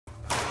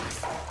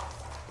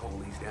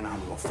then I don't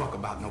give a fuck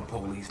about no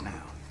police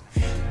now.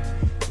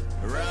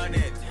 Run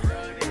it.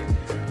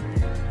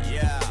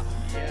 Yeah.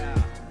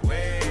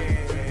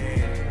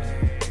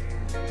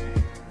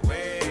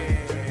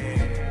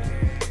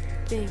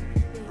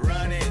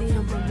 Run it.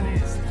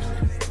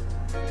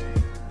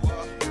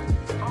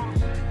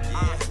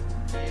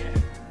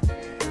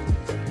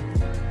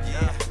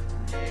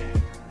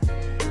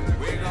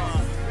 We're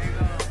gone.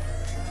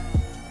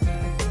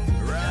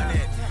 Run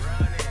it.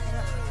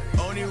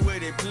 Only way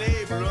they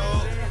play,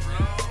 bro.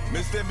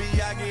 Mr.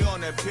 Miyagi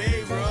on the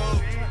payroll.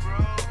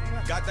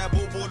 Got that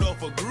boo-boo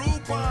off a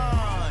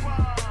Groupon.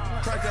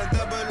 Crack that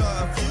double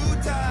a few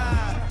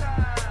times.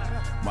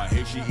 My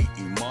hair, she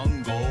eating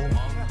mango.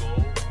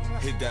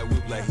 Hit that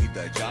whip like he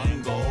the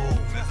Django.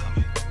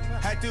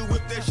 Had to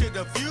whip that shit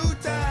a few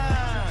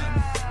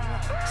times.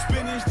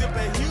 Spinach dip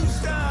at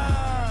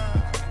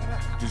Houston.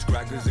 Just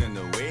crackers in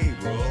the way,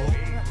 bro.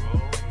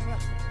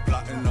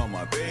 Plotting on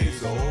my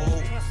bezo.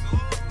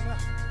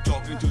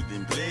 Talking to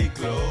them play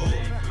clothes.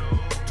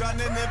 Trying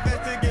to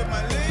investigate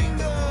my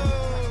lingo.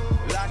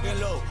 Lock and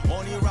low,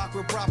 only rock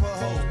with proper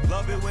hoe.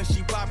 Love it when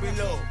she pop it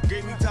low.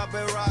 Gave me top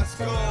at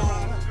Roscoe.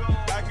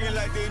 Acting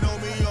like they know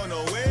me on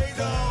the way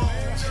though.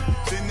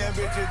 Send that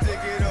bitch a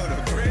ticket on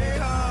the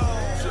Greyhound.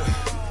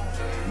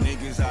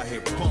 Niggas out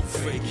here pump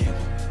faking.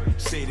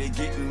 Say they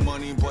getting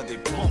money, but they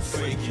pump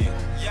faking.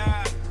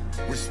 Yeah.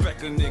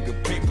 Respect a nigga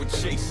paper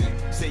chasing.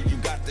 Say you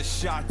got the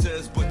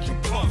shotters, but you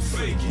pump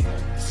faking.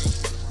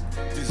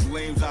 These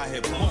lames out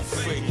here pump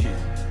faking.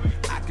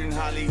 Acting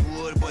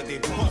Hollywood, but they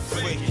pump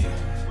faking.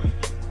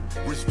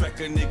 Respect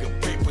a nigga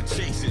paper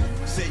chasing.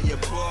 Say you're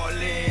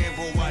ballin',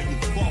 but why you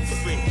pump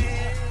faking?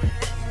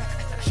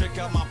 Check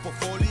out my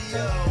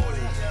portfolio.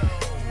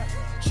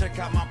 Check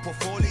out my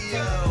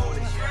portfolio.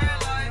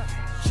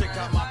 Check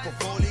out my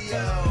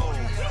portfolio.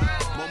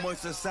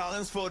 Moments of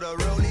silence for the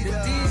rollie. The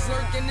D's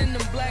lurking in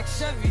them black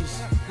Chevys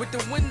with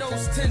the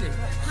windows tinted,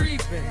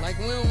 creeping like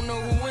we don't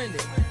know who in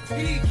it.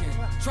 Peeking,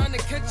 trying to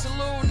catch a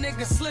little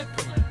nigga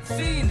slipping,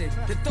 fiending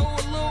to throw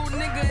a little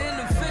nigga in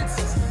the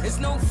fences. It's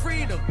no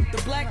freedom.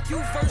 The black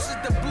youth versus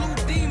the blue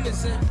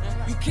demons. And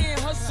you can't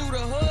hustle the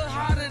hood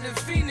harder than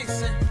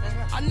Phoenix. And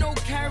I know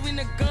carrying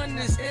a gun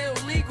is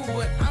illegal,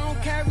 but I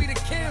don't carry to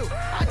kill.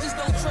 I just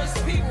don't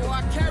trust people.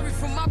 I carry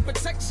for my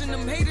protection.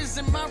 Them haters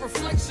in my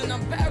reflection.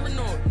 I'm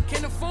paranoid.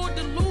 Can't afford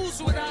to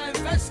lose what I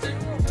invested.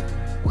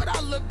 What I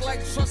look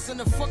like trusting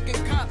a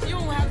fucking cop. You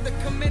don't have to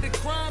commit a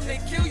crime. They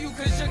kill you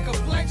cause your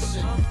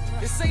complexion.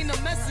 This ain't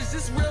a message,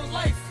 it's real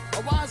life.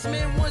 A wise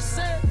man once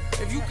said,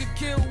 if you could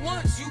kill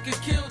once, you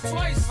could kill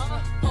twice.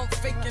 Pump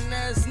faking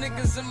ass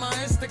niggas in my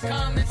Insta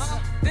comments.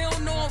 They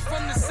don't know I'm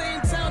from the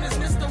same town as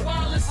Mr.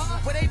 Wallace.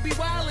 But they be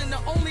wildin',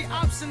 the only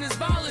option is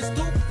violence,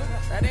 dude.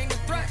 That ain't a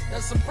threat,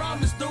 that's a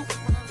promise, dude.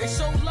 They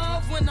show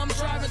love when I'm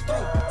driving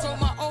through. Told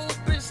my old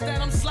bitch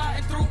that I'm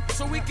sliding through,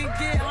 so we can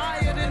get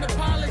higher than the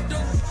pilot, dude.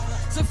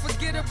 To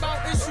forget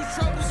about issue,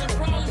 troubles, and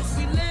problems.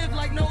 We live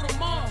like no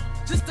tomorrow,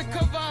 just to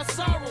cover our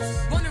sorrows.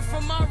 Running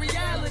from my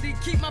reality,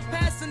 keep my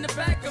past in the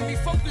back of me,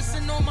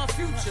 focusing on my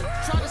future.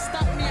 Try to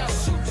stop me, I'll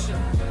shoot you.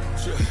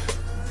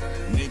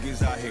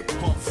 Niggas out here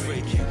pump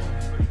faking.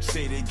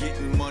 Say they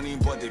getting money,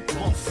 but they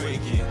pump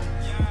faking.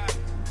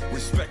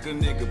 Respect a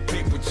nigga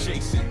paper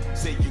chasing.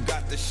 Say you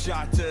got the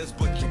shotters,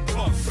 but you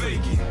pump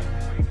faking.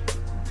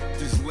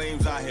 These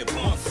lames out here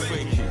pump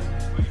faking.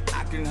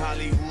 Acting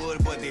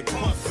Hollywood, but they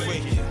pump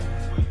faking.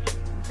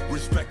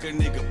 Respect a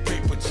nigga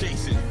paper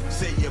chasing.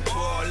 Say you're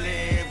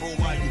ballin', but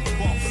why you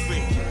pump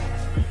faking?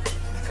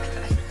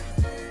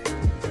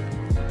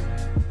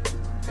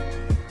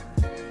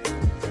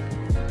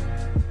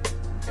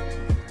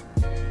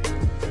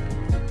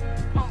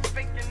 Pump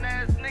faking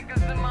ass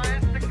niggas in my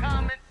Insta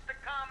comments.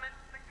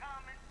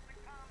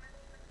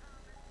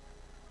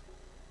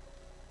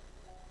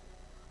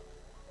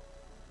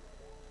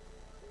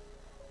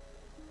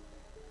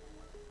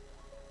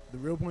 The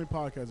Real Point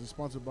Podcast is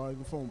sponsored by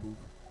The Phone Booth.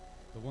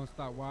 The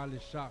one-stop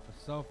wireless shop for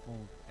cell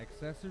phone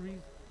accessories,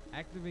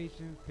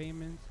 activation,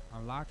 payments,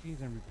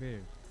 unlockings, and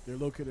repairs. They're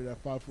located at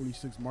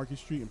 546 Market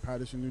Street in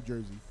Paterson, New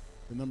Jersey.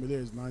 The number there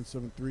is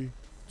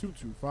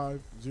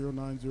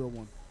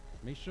 973-225-0901.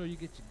 Make sure you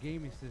get your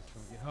gaming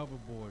system, your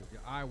hoverboard,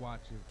 your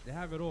iWatches. They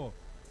have it all.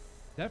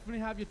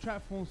 Definitely have your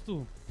trap phones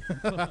too.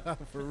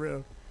 For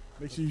real.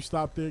 Make sure you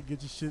stop there,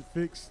 get your shit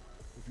fixed.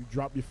 If you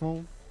drop your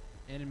phone.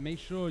 And then make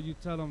sure you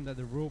tell them that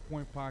the Real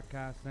Point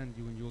Podcast sent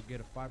you and you'll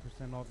get a 5%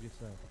 off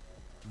yourself.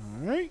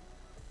 All right.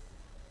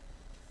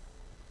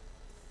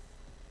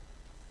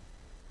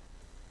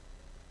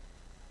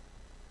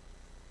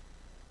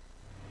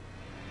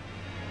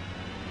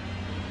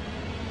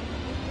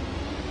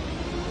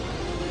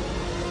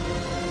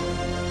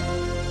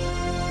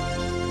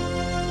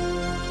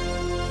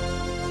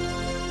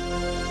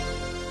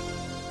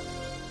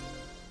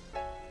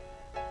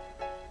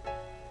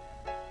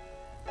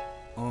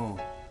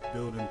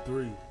 Building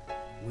 3.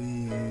 We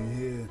in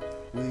here.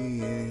 We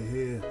in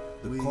here.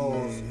 The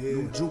cause,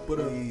 New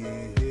Jupiter. We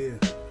in here.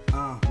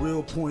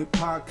 Real Point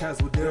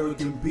Podcast with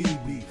Eric and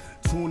BB.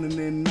 tuning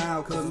in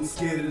now cause I'm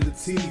scared of the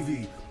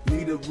TV.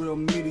 Need a real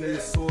media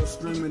source,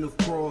 streaming of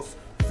course.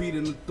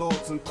 Feeding the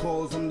thoughts and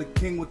calls, I'm the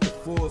king with the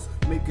force.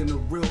 Making a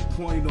real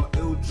point or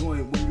ill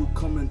joint when you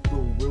coming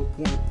through. Real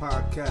Point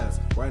Podcast,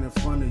 right in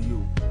front of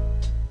you.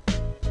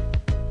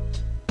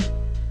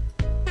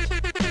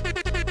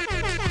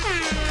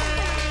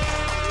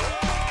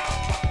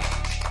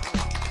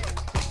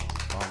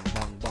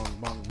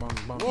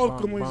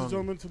 Welcome, ladies and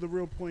gentlemen, to the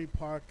Real Point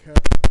Podcast,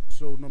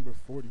 episode number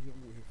 40.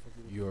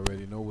 You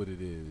already know what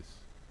it is.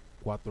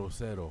 4-0.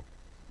 You know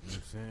what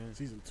I'm saying?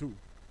 Season 2.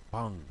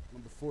 Bang.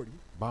 Number 40.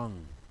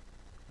 Bang.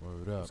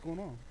 Word up. What's going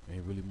on?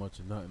 Ain't really much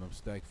of nothing. I'm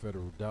Stack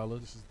Federal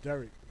Dollars. This is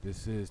Derek.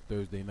 This is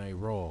Thursday Night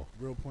Raw.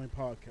 Real Point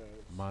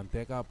Podcast.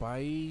 Manteca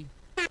Pai.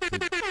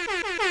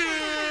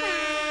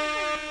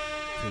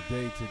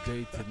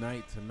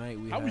 Tonight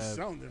we How have. we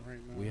sounding right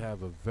now? We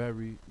have a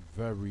very,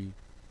 very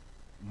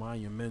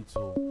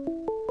monumental.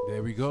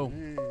 There we go.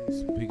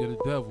 Speak of the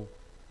devil.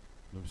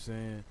 You know what I'm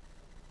saying?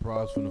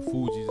 Pras from the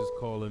Fugees is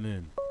calling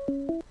in.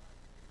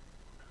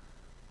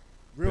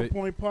 Real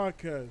Point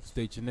Podcast.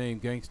 State your name,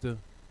 gangster.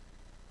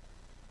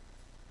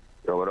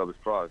 Yo, what up? It's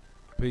Pras.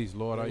 Peace,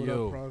 Lord. What How up,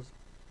 you? Pras?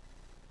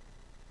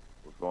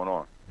 What's going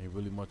on? Ain't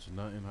really much of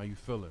nothing. How you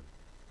feeling?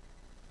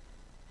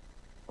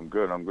 I'm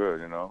good,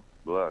 you know.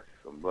 Blessed.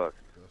 I'm blessed.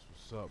 That's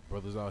what's up.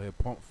 Brothers out here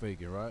pump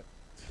faking, right?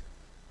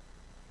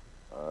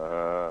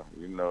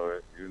 You know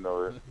it.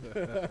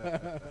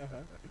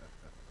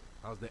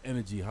 How's the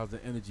energy? You know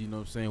what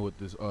I'm saying, with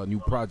this new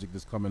project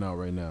that's coming out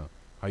right now?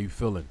 How you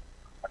feeling?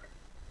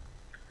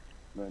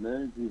 Man, the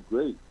energy is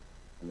great.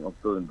 I'm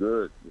feeling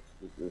good.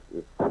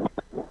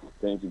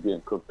 Things are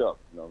getting cooked up,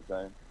 you know what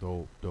I'm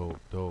saying?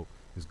 Dope.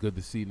 It's good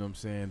to see, you know what I'm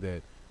saying,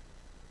 that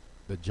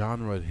the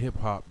genre of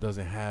hip-hop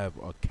doesn't have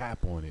a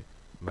cap on it.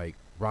 Like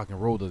rock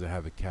and roll doesn't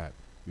have a cap,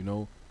 you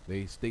know?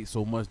 They state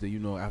so much that, you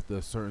know, after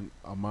a certain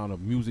amount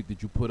of music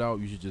that you put out,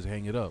 you should just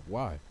hang it up.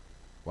 Why?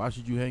 Why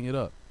should you hang it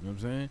up? You know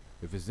what I'm saying?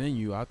 If it's in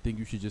you, I think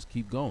you should just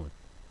keep going.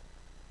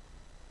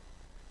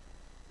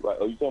 Right.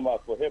 Oh, you talking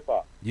about for hip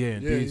hop? Yeah,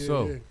 indeed.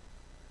 Yeah.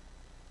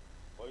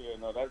 Oh yeah,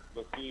 no, that's,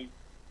 but see,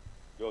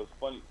 yo, it's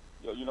funny.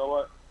 Yo, you know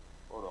what?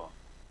 Hold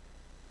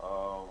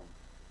on.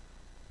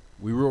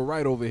 We real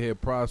right over here,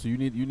 Pras. So you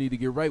need to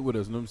get right with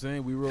us. You know what I'm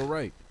saying? We real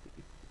right.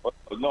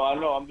 No, I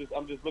know. I'm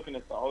just looking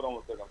at something. Hold on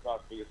one second. I'm trying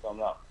to figure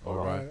something out. All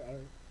right.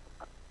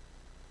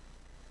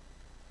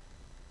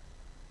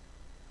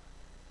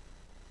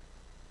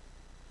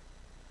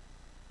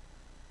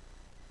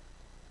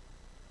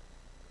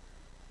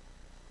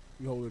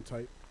 You holding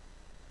tight.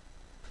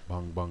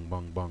 Bang, bang,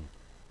 bang, bang.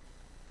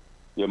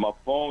 Yeah, my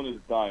phone is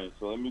dying,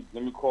 so let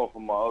me call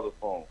from my other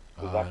phone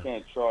because I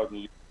can't charge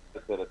and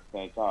at the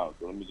same time.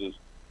 So I'm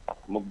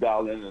gonna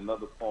dial in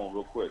another phone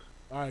real quick.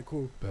 All right,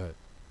 cool. Bet.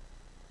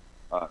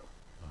 All right.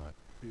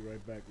 Be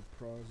right back with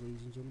Pras,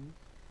 ladies and gentlemen.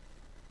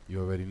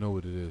 You already know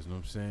what it is, you know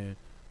what I'm saying?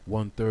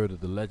 1/3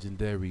 of the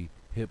legendary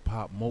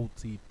hip-hop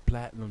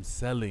multi-platinum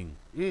selling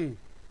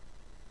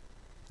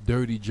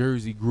Dirty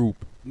Jersey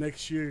group.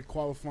 Next year,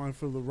 qualifying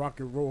for the Rock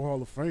and Roll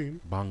Hall of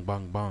Fame. Bang,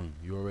 bang, bang.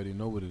 You already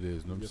know what it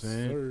is, you know what I'm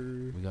saying?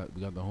 Sir. We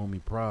got the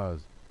homie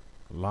Pras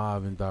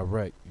live and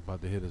direct. He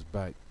about to hit us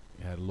back.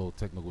 He had a little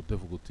technical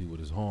difficulty with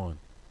his horn.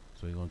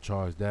 So he's going to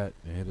charge that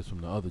and hit us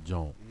from the other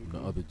joint,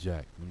 from the other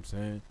jack. You know what I'm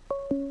saying?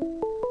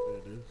 There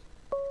it is.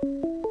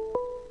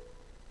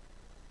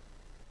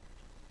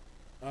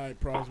 All right,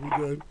 Pras, we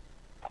good.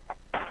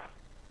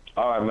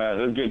 All right, man.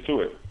 Let's get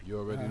to it. You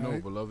already All know,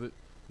 right. beloved.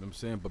 You know what I'm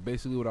saying? But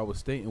basically what I was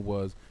stating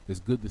was, it's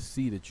good to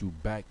see that you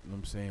back, you know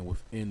what I'm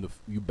saying,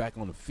 you back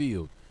on the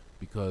field,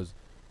 because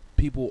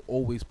people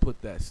always put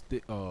that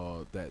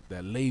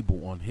that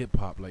label on hip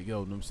hop, like, yo,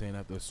 you know what I'm saying,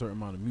 after a certain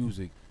amount of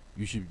music,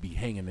 you should be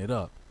hanging it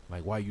up.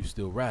 Like, why you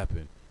still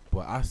rapping?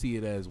 But I see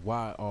it as,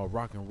 why are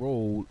rock and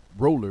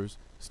rollers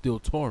still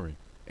touring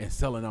and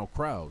selling out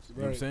crowds? You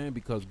know what I'm Right. saying?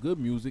 Because good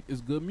music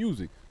is good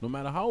music, no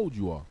matter how old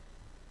you are.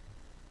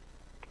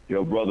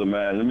 Yo, brother,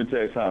 man, let me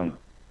tell you something.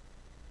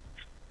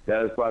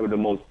 That is probably the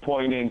most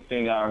poignant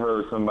thing I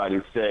heard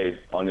somebody say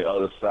on the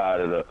other side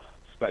of the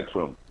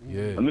spectrum.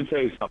 Yeah. Let me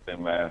tell you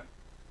something, man.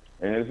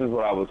 And this is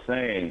what I was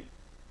saying.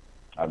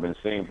 I've been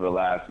saying for the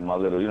last,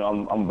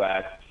 I'm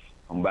back.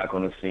 I'm back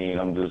on the scene.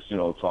 I'm just,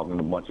 talking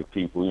to a bunch of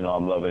people.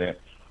 I'm loving it.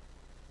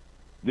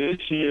 This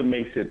year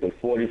makes it the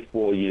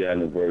 44-year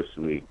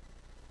anniversary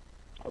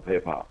of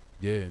hip-hop.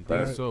 Yeah, and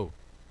that's so.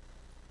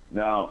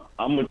 Now,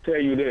 I'm going to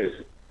tell you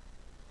this.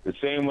 The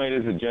same way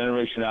there's a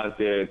generation out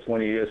there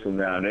 20 years from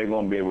now, they're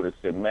going to be able to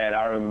say, man,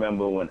 I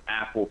remember when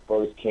Apple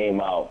first came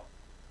out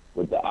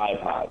with the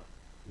iPod.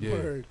 Yeah.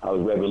 Word. I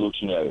was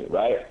revolutionary,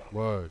 right?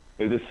 Word.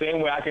 It's the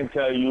same way I can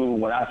tell you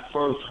when I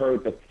first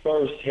heard the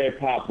first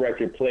hip-hop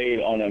record played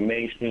on a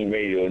mainstream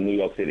radio in New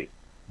York City.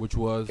 Which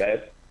was?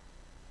 Okay?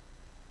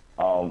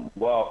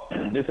 Well,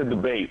 this is a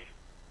debate.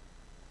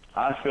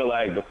 I feel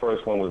like the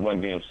first one was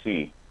Run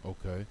DMC.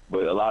 Okay.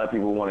 But a lot of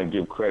people want to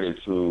give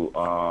credit to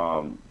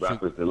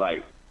Rapper's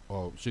Delight.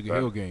 Oh, Sugar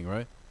Hill Gang,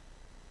 right?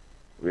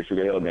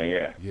 Sugar Hill Gang,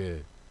 yeah. Yeah.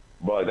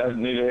 But that's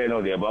neither here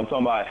nor there. But I'm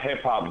talking about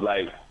hip-hop,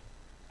 like,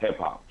 hip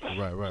hop.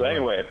 Right. So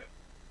anyway,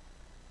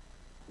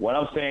 what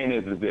I'm saying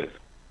is this.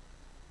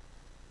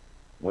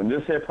 When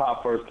this hip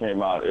hop first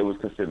came out, it was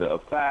considered a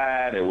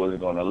fad. It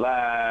wasn't going to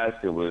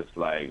last. It was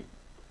like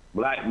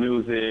black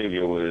music.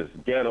 It was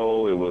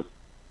ghetto. It was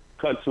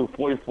cut to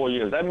 44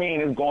 years. That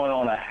means it's going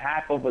on a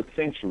half of a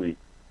century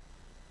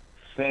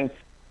since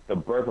the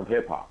birth of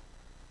hip hop.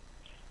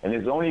 And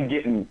it's only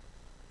getting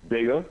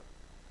bigger.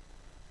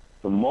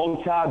 The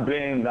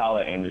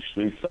multi-billion-dollar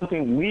industry,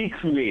 something we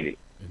created.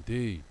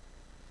 Indeed.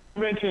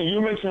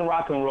 You mentioned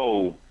rock and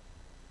roll.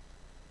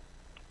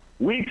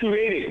 We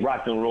created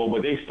rock and roll,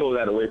 but they stole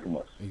that away from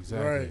us.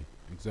 Exactly. Right.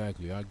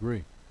 Exactly. I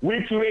agree.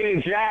 We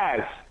created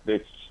jazz.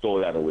 They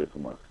stole that away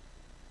from us.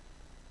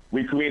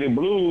 We created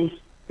blues.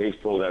 They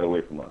stole that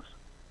away from us.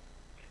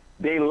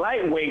 They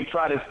lightweight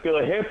try to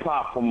steal hip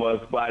hop from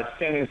us by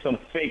sending some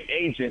fake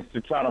agents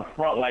to try to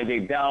front like they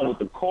down with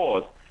the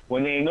cause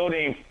when they know they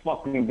ain't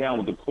fucking down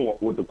with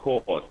the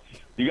cause.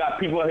 You got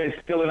people out here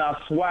stealing our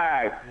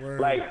swag,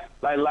 like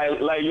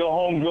your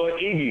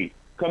homegirl Iggy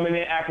coming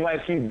in acting like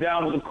she's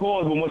down with the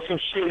cause, but when some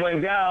shit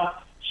went down,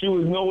 she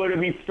was nowhere to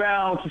be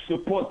found to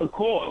support the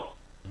cause.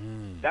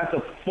 That's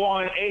a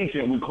foreign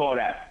agent, we call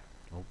that.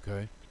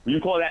 Okay. You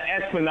call that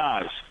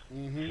espionage,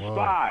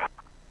 spy.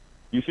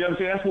 You see what I'm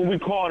saying? That's what we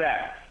call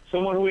that.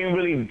 Someone who ain't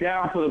really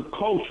down for the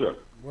culture.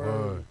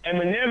 Word.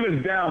 Eminem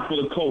is down for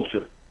the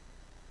culture.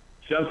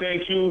 See what I'm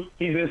saying, Q?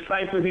 He's in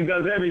ciphers, he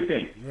does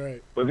everything.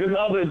 Right. But this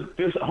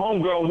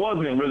homegirl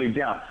wasn't really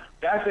down.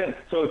 That's it.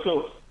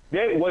 So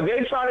what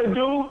they try to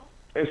do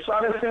is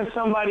try to send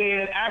somebody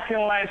in acting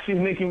like she's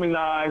Nicki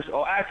Minaj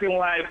or acting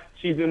like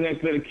she's the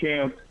next Little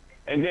Kim,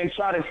 and then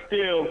try to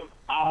steal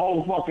our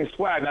whole fucking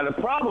swag. Now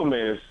the problem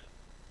is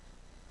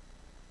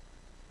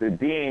the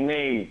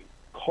DNA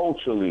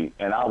culturally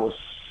and our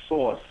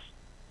source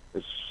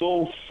is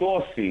so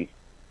saucy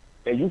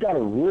that you got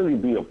to really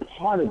be a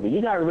part of it.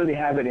 You got to really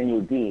have it in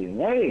your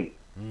DNA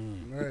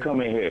to come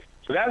in here.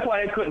 So that's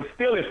why they couldn't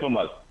steal it from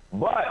us.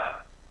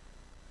 But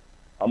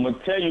I'm going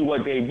to tell you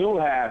what they do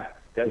have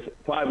that's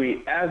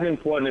probably as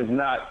important, if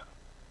not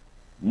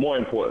more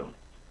important.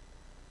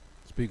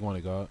 Speak on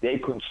it, God. They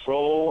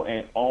control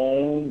and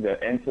own the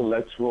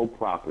intellectual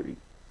property.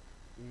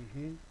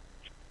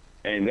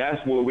 And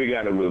that's where we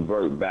got to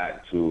revert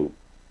back to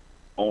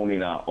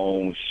owning our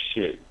own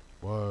shit.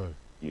 Word.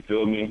 You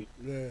feel me?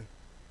 Yeah.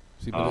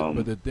 See,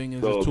 but the thing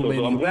is, there's too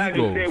many I'm glad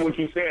egos. you said what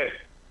you said.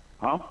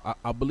 Huh?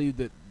 I believe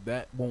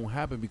that won't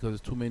happen because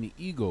there's too many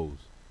egos.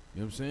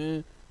 You know what I'm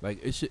saying? Like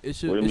it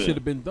should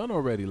have been done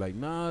already. Like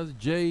Nas,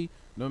 Jay, you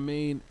know what I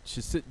mean,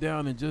 should sit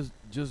down and just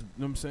you know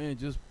what I'm saying,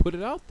 just put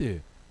it out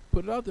there.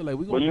 Put it out there like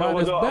we're gonna buy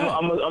this back.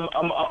 I'm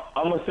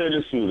gonna say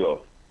this to you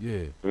though.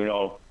 Yeah. You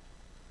know,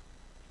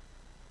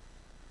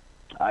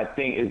 I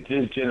think it's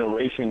this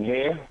generation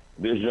here,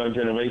 this young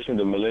generation,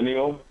 the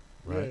millennial,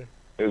 Right.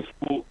 is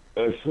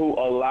who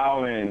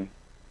allowing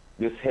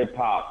this hip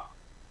hop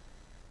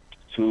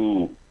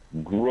to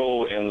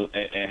grow and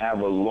have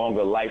a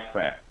longer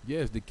lifespan.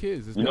 Yes, the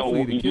kids. It's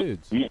definitely the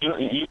kids.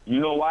 You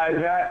know why is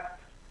that?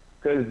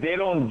 Because they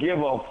don't give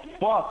a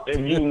fuck if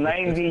you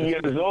 90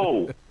 years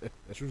old.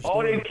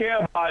 All they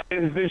care about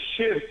is this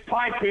shit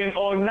piping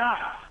or not.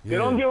 They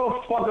don't give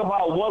a fuck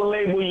about what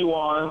label you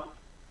on,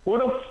 who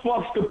the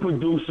fuck's the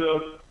producer,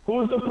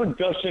 who's the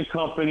production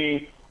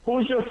company,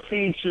 who's your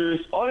features.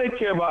 All they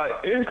care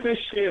about is this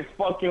shit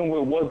fucking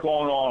with what's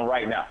going on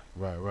right now.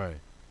 Right.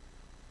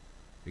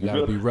 You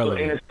gotta be relevant.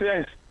 So in a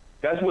sense,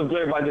 that's what's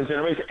great about this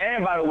generation.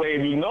 And by the way,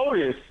 if you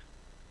notice,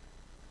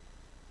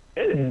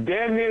 it's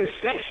damn near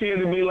sexier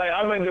to be like,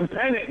 I'm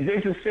independent,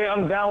 just to say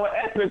I'm down with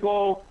Epic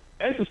or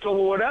Interscope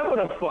or whatever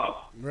the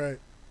fuck. Right.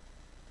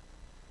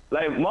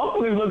 Like,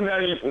 motherfuckers looking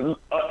at you,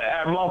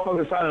 at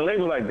motherfuckers signing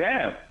label like,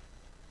 damn,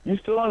 you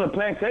still on the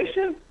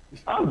plantation?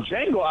 I'm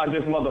Django out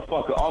this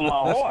motherfucker on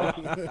my horse.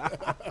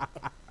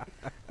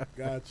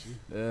 Got you.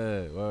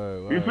 Yeah,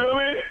 word. You feel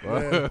me?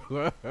 Word.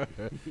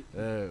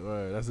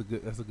 Word.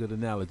 That's a good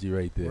analogy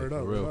right there. Word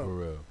up, For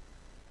real.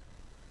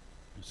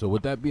 So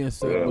with that being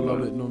said,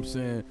 beloved, you know what I'm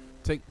saying?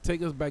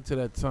 Take us back to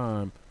that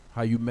time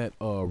how you met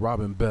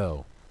Robin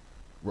Bell.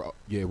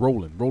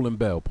 Roland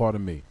Bell,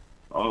 pardon me.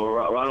 Oh,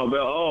 Ronald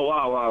Bell. Oh,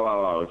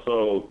 wow.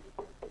 So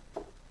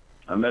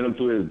I met him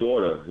through his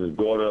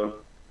daughter.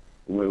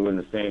 We were in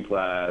the same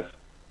class.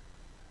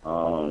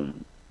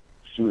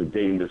 She was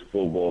dating this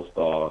football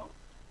star,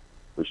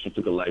 but she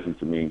took a liking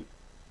to me.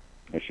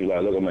 And she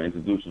like, look, I'm going to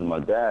introduce you to my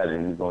dad,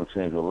 and he's going to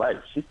change your life.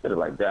 She said it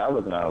like that. I was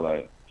looking at her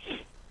like,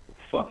 what the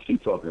fuck she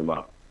talking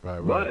about? Right.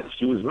 But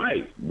she was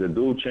right. The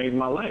dude changed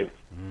my life.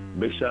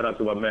 Big shout out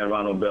to my man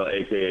Ronald Bell,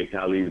 a.k.a.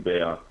 Khalid's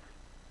Bayon.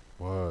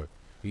 Word.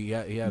 He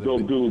had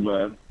dope dude,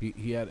 man.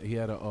 He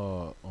had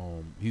a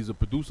he's a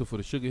producer for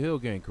the Sugar Hill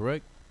Gang,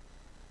 correct?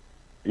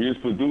 He's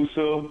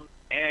producer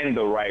and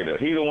the writer.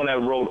 He's the one that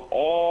wrote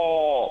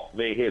all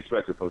their hits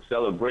records, from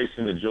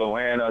Celebration to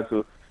Joanna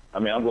to, I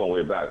mean, I'm going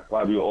way back.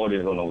 Probably your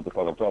audience don't know what the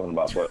fuck I'm talking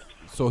about, but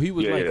so he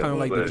was kind of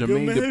like the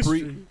Jermaine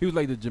history. Dupri. He was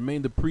like the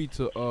Jermaine Dupri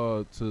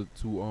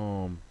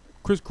to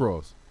Criss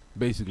Cross,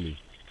 basically.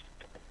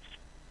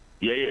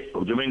 Yeah, yeah.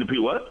 Jermaine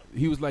Dupri, what?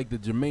 He was like the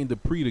Jermaine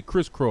Dupri to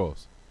Criss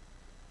Cross,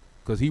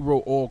 because he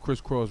wrote all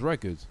Criss Cross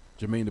records.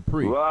 Jermaine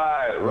Dupri.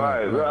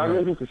 Right. I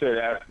guess you could say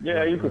that.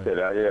 Yeah, you could say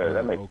that.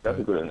 Yeah, that's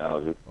a good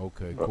analogy.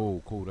 Okay,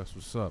 cool. That's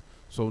what's up.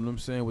 So, you know what I'm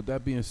saying? With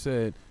that being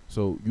said,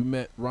 so you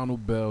met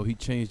Ronald Bell. He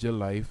changed your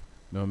life.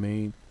 You know what I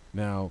mean?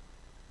 Now,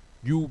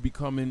 you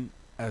becoming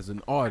as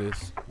an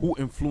artist, who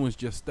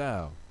influenced your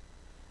style?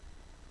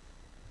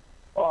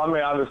 Oh, I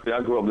mean, obviously,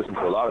 I grew up listening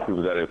to a lot of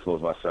people that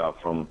influenced my style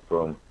from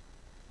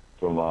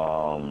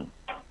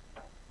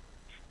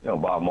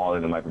Bob Marley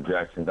and Michael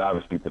Jackson,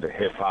 obviously to the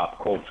hip hop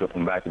culture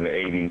from back in the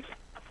 80s.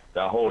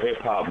 That whole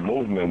hip hop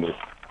movement was,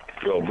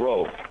 yo,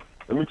 bro,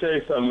 let me tell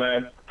you something,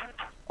 man.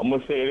 I'm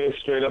going to say this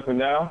straight up and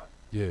down.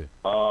 Yeah.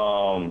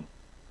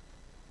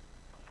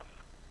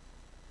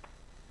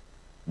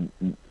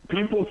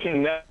 People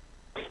can never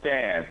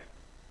understand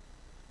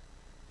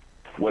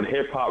what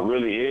hip hop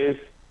really is.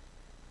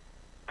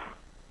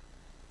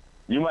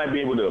 You might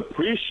be able to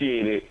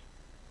appreciate it.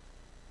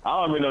 I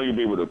don't even know you'll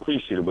be able to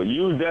appreciate it, but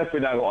you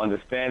definitely not gonna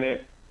understand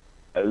it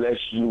unless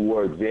you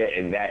were there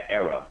in that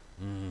era.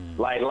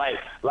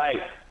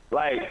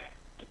 Like,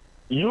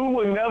 you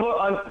would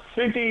never,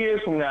 50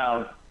 years from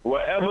now,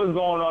 whatever's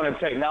going on in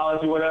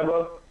technology,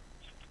 whatever,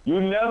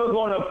 you're never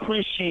gonna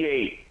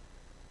appreciate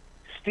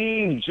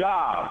Steve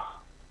Jobs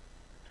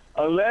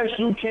unless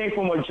you came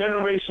from a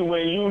generation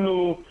where you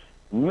knew,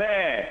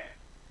 man,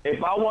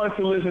 if I wanted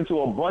to listen to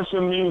a bunch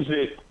of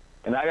music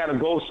and I gotta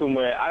go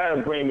somewhere, I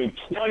gotta bring me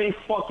 20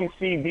 fucking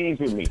CDs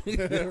with me.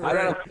 I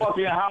got a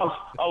fucking house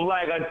of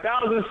like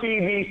 1,000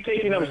 CDs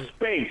taking up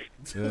space.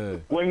 Yeah.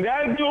 When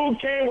that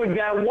dude came with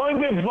that one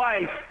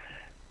device,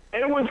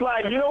 it was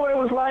like, you know what it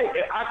was like?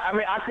 I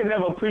mean, I could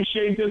never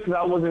appreciate this because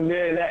I wasn't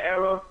there in that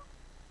era,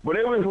 but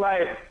it was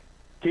like,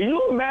 can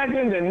you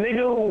imagine the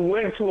nigga who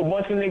went to a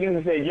bunch of niggas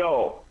and said,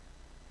 yo,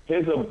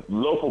 here's a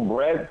loaf of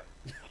bread?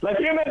 Like,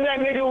 you remember that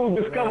nigga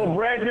who discovered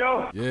bread,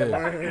 yo?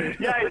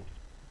 Yeah.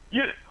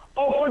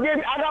 Forget,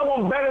 I got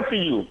one better for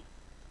you.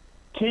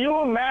 Can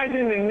you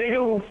imagine the nigga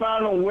who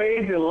found a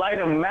way to light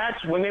a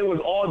match when it was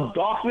all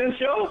darkness,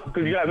 yo?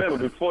 Because you gotta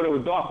remember, before there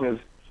was darkness,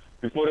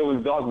 there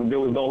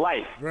was no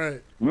light.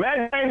 Right.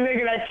 Imagine that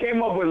nigga that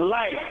came up with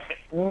light,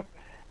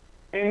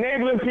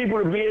 enabling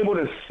people to be able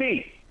to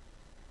see.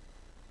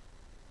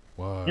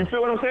 Wow. You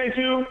feel what I'm saying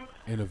to you?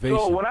 Innovation.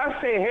 So when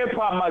I say hip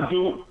hop, my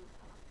dude,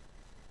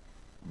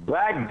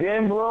 back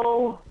then,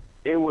 bro,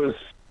 it was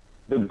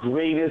the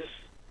greatest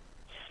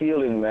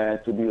feeling, man,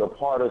 to be a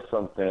part of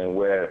something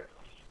where,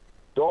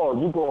 dog,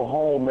 you go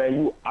home, man,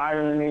 you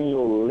ironing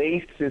your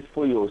laces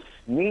for your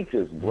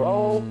sneakers,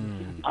 bro.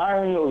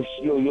 Iron your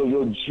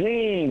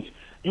jeans.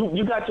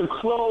 You got your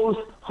clothes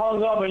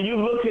hung up and you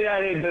looking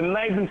at it the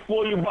night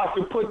before you about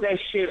to put that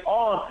shit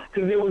on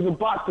because it was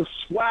about to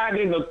swag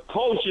in the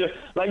culture.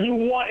 Like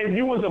if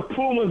you was a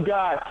Pumas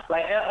guy,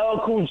 like LL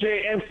Cool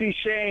J, MC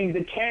Shane, the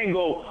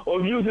Kango,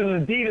 or if you was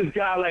an Adidas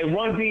guy like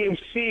Run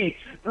DMC,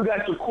 you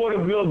got your quarter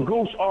bill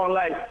goose on,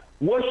 like,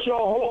 what's your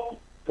hope?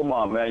 Come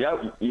on, man.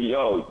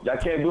 Y'all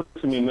can't do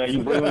this to me, man.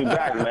 You bring me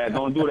back, man.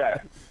 Don't do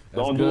that.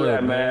 Don't do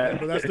that, man.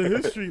 But that's the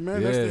history,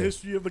 man. Yeah. That's the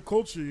history of the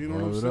culture. You know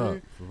what I'm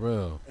saying? For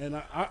real. And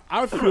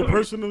I feel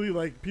personally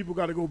like people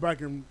got to go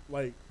back and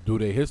like do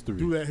their history.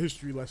 Do that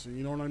history lesson.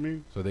 You know what I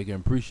mean? So they can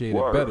appreciate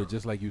it better,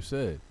 just like you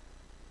said.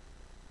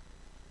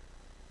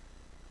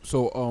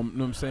 So, you know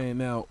what I'm saying?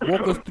 Now,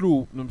 walk us through, you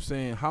know what I'm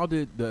saying, how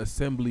did the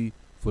assembly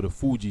for the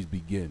Fugees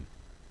begin?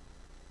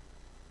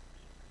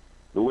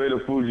 The way the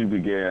Fugees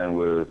began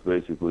was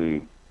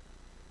basically,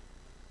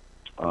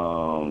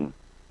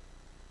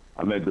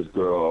 I met this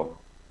girl,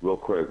 real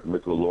quick,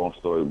 make a long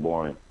story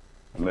boring.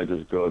 I met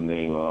this girl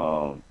named,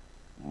 what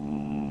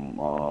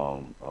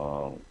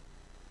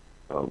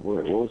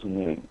was her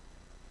name?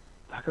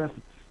 How can I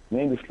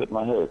name just slipped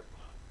my head?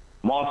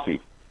 Marcy.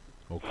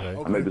 Okay.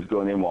 I met this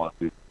girl named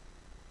Marcy.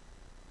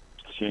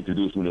 She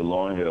introduced me to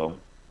Lauryn Hill.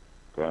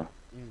 Okay.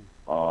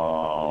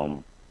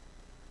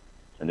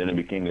 And then it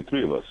became the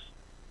three of us.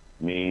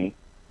 Me,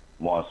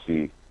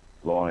 Marcy,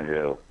 Lauryn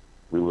Hill.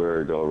 We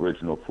were the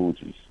original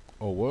Fugees.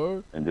 Oh,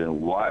 word? And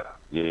then what?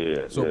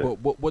 Yeah. So, yeah.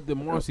 But what did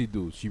Marcy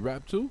do? She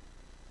rap too?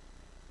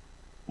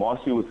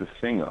 Marcy was a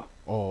singer.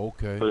 Oh,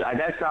 okay. So at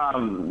that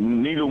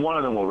time, neither one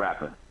of them were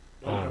rapping.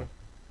 Oh.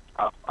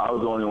 I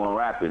was the only one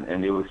rapping,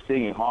 and they were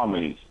singing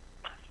harmonies.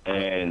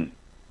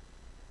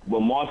 But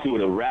Marcy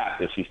would have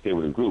rapped if she stayed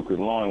with the group, because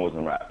Lauren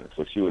wasn't rapping.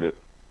 So she would have,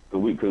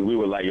 because we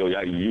were like, yo,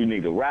 you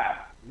need to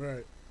rap. Right.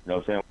 You know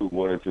what I'm saying? We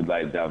wanted to,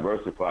 like,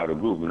 diversify the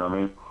group, you know what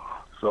I mean?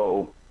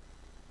 So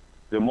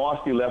then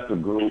Marcy left the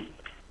group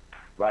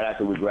right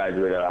after we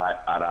graduated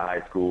out of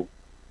high school.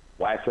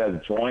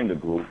 YFS joined the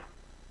group,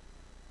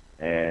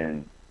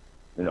 and,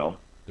 you know.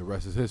 The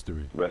rest is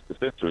history. The rest is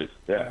history,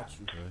 yeah.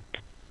 Okay.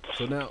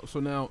 So now,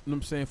 you know what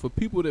I'm saying, for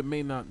people that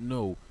may not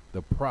know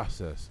the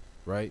process,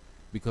 right?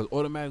 Because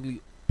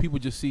automatically people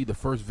just see the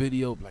first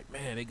video, like,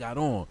 man, they got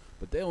on.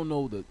 But they don't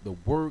know the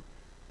work,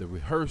 the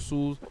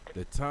rehearsals,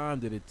 the time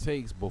that it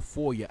takes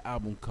before your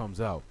album comes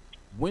out.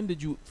 When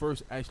did you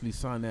first actually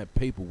sign that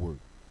paperwork?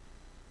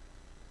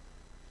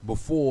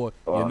 before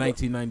your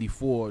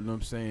 1994, you know what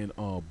I'm saying,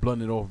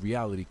 Blunted Off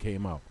Reality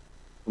came out?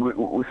 We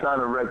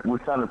signed we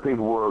signed the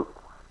paperwork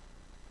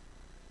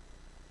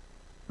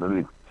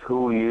maybe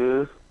 2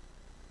 years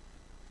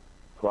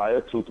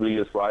prior, 2-3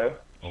 years prior.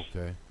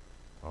 Okay.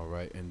 All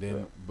right. And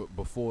then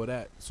before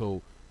that,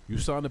 so you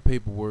signed the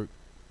paperwork.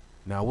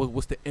 Now,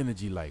 what's the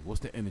energy like?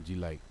 What's the energy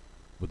like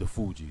with the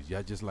Fugees?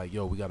 Y'all just like,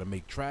 yo, we got to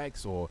make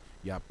tracks, or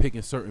y'all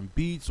picking certain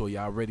beats, or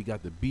y'all already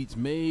got the beats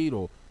made,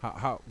 or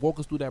how walk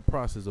us through that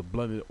process of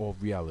Blunted Off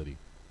Reality.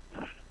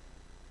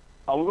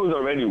 We was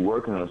already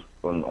working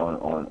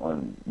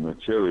on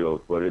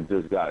material, but it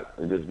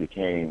just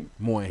became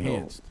more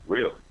enhanced,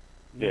 real.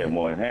 Yeah,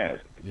 more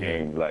enhanced. It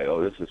became like,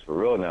 oh, this is for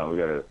real now. We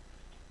got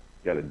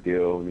a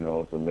deal,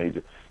 it's a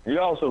major. And you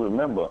also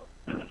remember,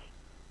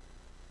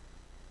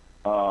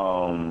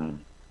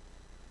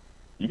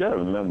 you got to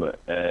remember,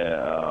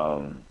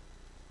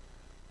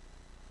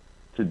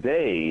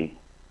 today,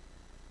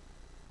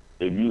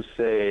 if you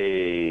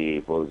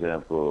say, for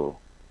example,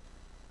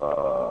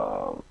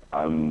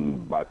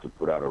 I'm about to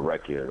put out a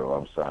record or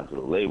I'm signed to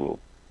the label,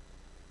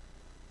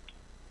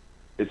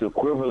 it's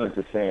equivalent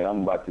to saying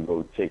I'm about to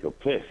go take a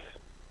piss.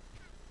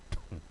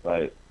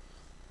 Like,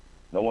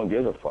 no one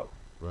gives a fuck.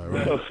 Right. You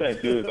know what I'm saying?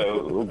 Dude,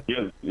 who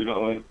gives, you know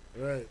what I mean?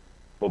 Right.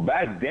 But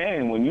back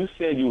then, when you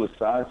said you were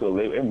signed to a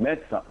label, it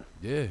meant something.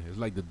 Yeah, it's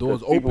like the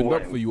doors opened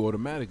up for you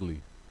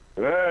automatically.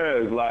 Yeah,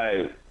 it's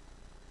like,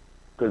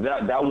 because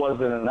that was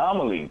an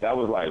anomaly. That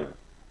was like,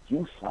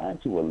 you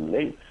signed to a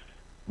label.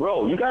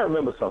 Bro, you got to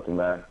remember something,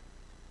 man.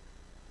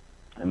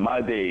 In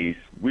my days,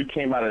 we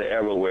came out of the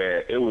era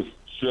where it was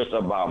just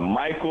about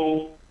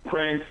Michael,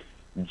 Prince,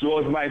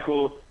 George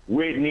Michael,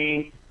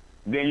 Whitney.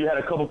 Then you had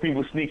a couple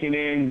people sneaking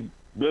in.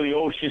 Billy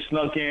Ocean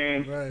snuck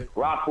in. Right.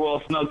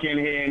 Rockwell snuck in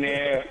here and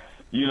there.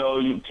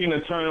 Tina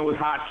Turner was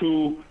hot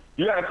too.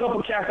 You had a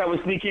couple cats that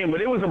would sneak in,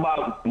 but it was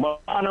about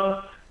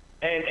Madonna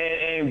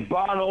and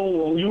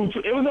Bono.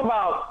 It was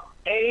about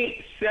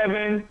 8,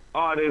 7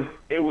 artists.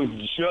 It was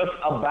just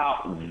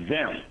about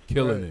them.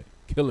 Killing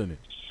it.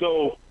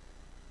 So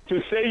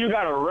to say you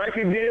got a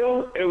record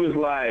deal, it was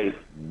like,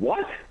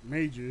 what?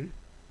 Major.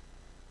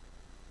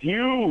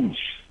 Huge.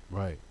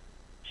 Right.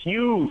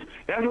 Huge.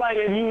 That's like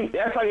if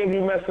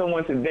you met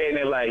someone today and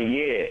they're like,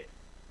 yeah,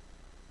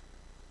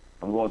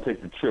 I'm going to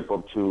take the trip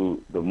up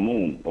to the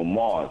moon or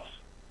Mars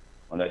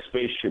on that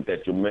spaceship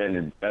that your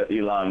man,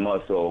 Elon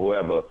Musk or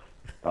whoever,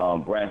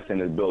 Branson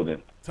is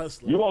building.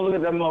 Tesla. You're going to look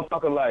at that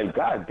motherfucker like,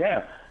 God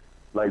damn,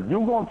 like you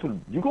going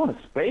to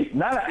space?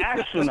 Not an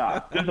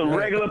astronaut, just a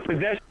regular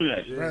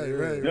pedestrian. Right.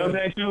 You know what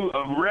I'm saying?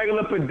 A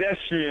regular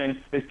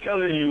pedestrian is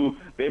telling you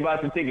they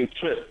about to take a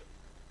trip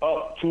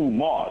up to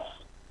Mars.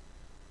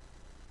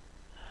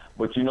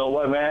 But you know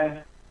what,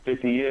 man?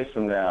 50 years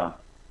from now,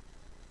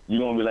 you're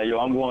going to be like, yo,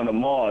 I'm going to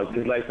Mars.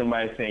 Just like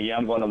somebody saying, yeah,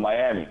 I'm going to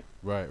Miami.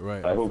 Right.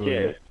 Like, who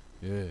cares?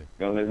 Yeah.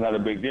 It's not a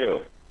big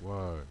deal.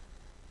 Word.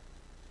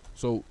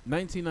 So,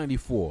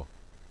 1994,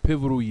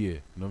 pivotal year,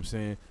 you know what I'm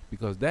saying?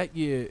 Because that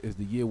year is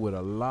the year where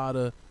a lot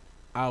of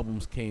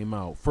albums came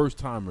out.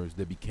 First-timers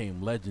that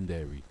became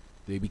legendary.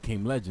 They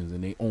became legends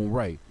in their own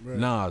right.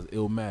 Nas,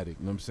 Illmatic, you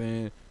know what I'm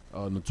saying?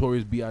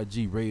 Notorious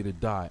B.I.G., Ready to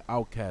Die,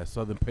 Outkast,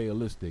 Southern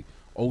Paleolithic,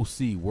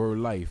 OC, Word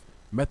Life,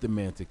 Method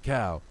Man to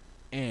Cal,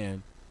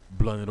 and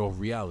Blunted Off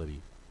Reality. You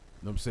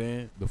know what I'm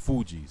saying? The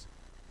Fugees.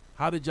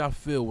 How did y'all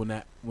feel when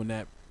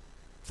that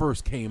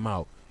first came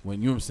out? When,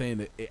 you know what I'm saying,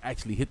 that it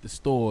actually hit the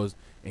stores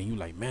and you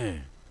like,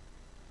 man,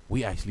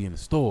 we actually in the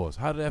stores.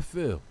 How did that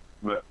feel?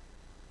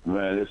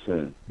 Man,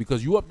 listen.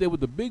 Because you up there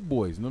with the big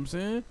boys, you know what I'm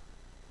saying?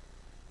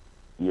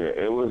 Yeah,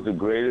 it was the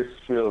greatest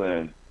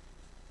feeling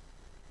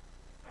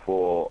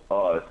for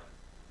us,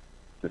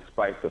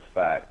 despite the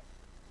fact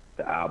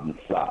the album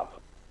flopped.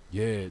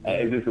 Yeah. And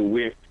it's just a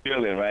weird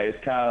feeling, right?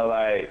 It's kind of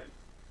like...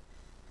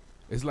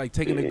 It's like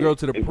taking a girl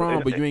to the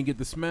prom, but you ain't get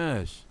the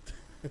smash.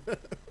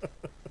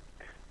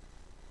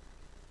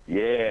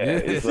 Yeah,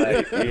 it's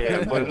like,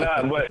 yeah, but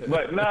no.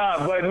 But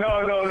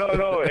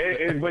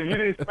you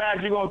didn't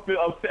smash, you're going to feel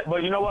upset.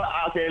 But you know what?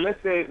 Okay, I'm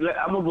going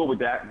to go with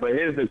that. But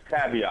here's the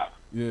caveat.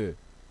 Yeah.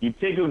 You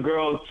take a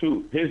girl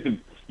to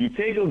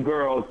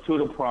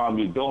the prom,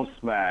 you don't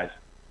smash,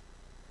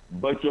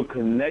 but your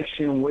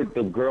connection with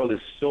the girl is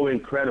so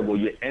incredible,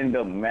 you end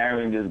up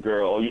marrying this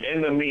girl, or you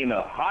end up meeting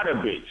a hotter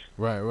bitch.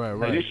 Right.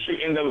 Like this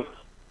shit end up,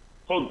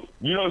 so,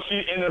 she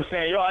end up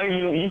saying, yo,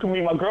 you can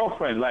meet my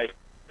girlfriend, like,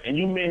 and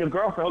you meet her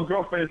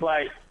girlfriend is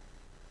like,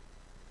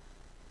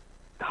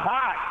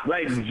 hot,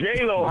 like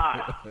J-Lo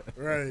hot.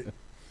 Right.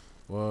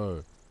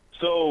 Word.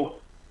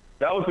 So,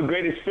 that was the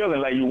greatest feeling,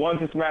 like, you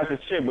wanted to smash the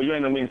chick, but you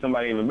end up meeting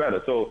somebody even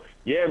better. So,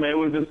 yeah, man, it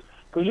was just,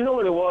 because you know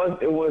what it was?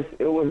 It was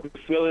the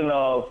feeling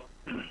of,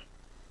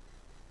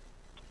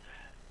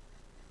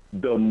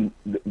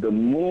 the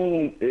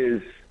moon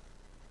is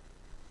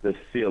the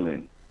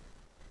ceiling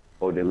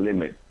or the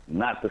limit,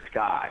 not the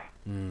sky.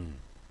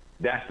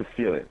 That's the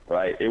feeling,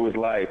 right? It was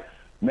like,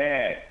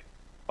 man,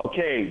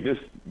 okay,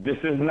 this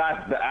is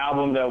not the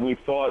album that we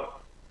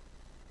thought.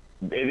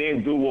 It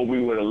didn't do what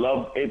we would have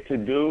loved it to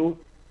do,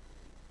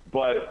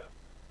 but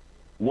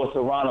what's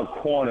around the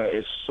corner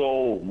is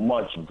so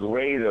much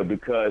greater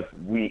because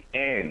we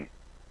in.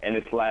 And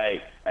it's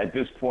like, at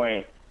this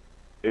point,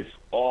 it's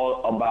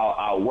all about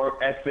our work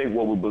ethic,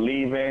 what we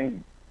believe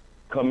in,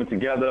 coming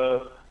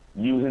together,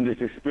 using this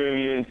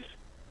experience,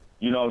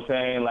 you know what I'm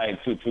saying,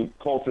 like to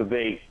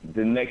cultivate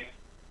the next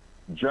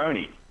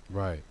journey.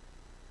 Right.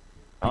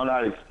 I don't know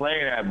how to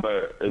explain that,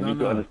 but if you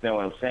can understand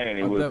what I'm saying,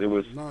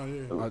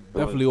 I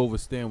definitely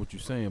understand what you're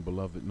saying,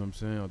 beloved. You know what I'm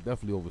saying? I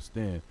definitely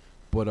understand.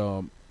 But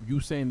you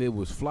saying they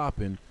was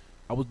flopping,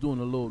 I was doing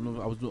a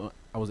little.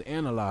 I was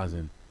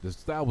analyzing. The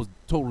style was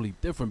totally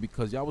different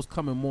because y'all was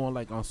coming more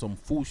like on some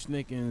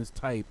Fushnikins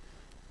type,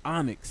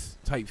 Onyx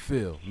type feel.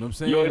 You know what I'm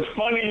saying? Yo, it's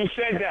funny you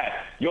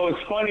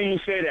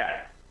said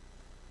that.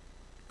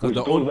 Because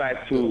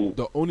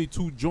the only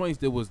two joints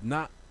that was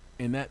not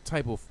in that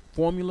type of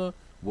formula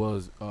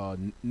was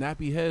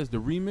Nappy Heads, the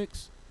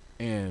remix,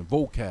 and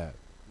Vocab. Right.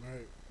 You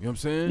know what I'm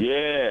saying?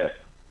 Yeah.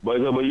 But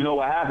you know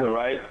what happened,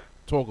 right?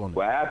 Talk on it.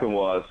 What happened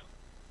was,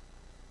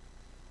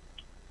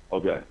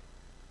 okay,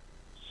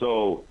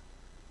 so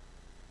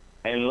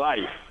in life,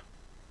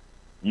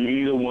 you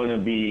either want to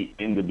be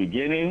in the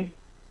beginning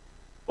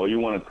or you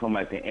want to come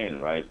at the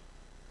end, right?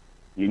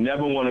 You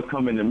never want to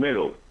come in the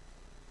middle.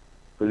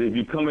 Because if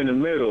you come in the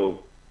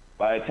middle,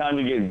 by the time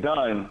you get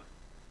done,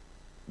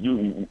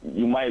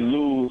 you might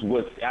lose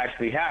what's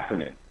actually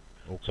happening.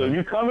 Okay. So if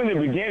you come in the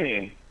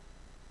beginning,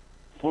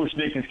 Fush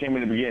Dickens came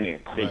in the beginning.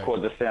 They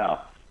caught the sound.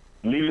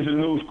 Leaders of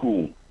New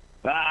School.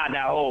 That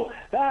whole,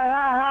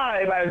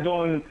 everybody's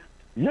doing,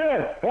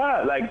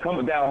 like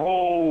that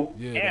whole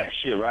amp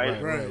shit,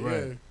 right?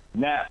 Right.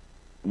 Now,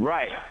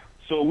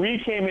 so we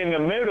came in the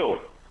middle.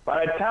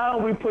 By the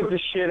time we put the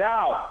shit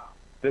out,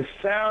 the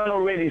sound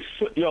already,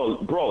 yo,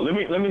 bro, let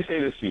me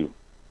say this to you.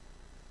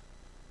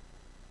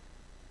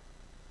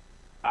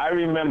 I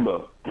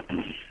remember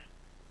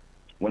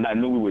when I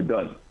knew we were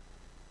done,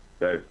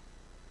 okay?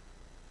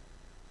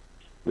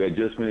 We had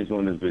just finished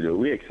doing this video.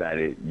 We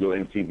excited. Your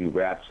MTV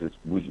Raps,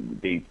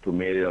 they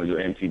premiered it on your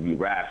MTV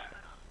Raps.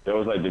 That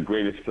was like the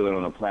greatest feeling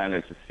on the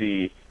planet to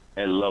see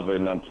Ed Lover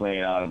and them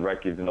playing on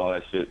records and all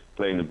that shit,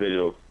 playing the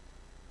video.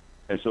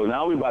 And so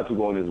now we're about to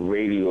go on this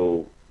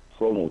radio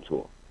promo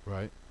tour.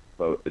 Right.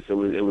 So it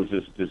was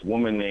this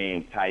woman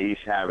named Thais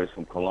Harris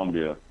from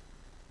Colombia.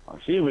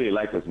 She didn't really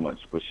like us much,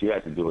 but she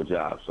had to do her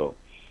job. So,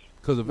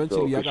 because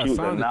eventually I got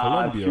signed to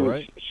Colombia,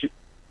 right?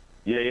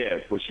 Yeah,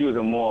 but she was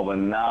more of a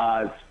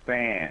Nas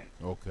fan.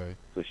 Okay.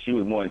 So she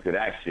was more into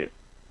that shit.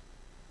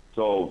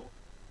 So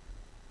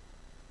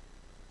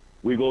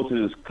we go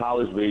to this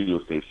college radio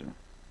station.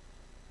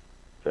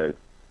 Okay.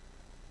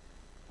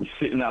 We're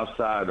sitting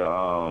outside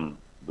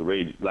the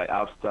radio, like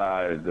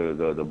outside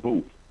the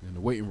booth. In the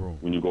waiting room.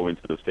 When you go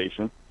into the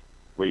station,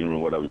 waiting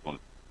room, whatever you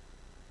want.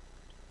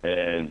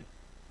 And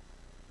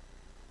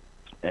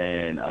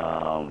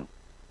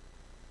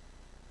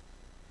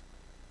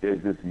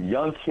there's this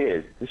young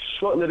kid, this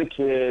short little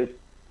kid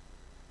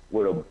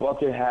with a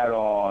bucket hat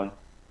on,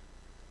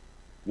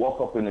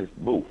 walk up in this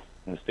booth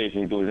in the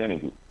station, he do his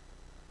interview.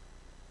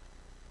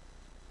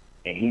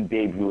 And he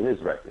debuted his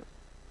record.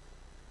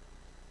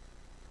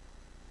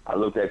 I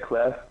looked at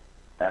Clef,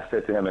 and I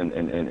said to him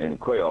in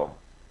Creole,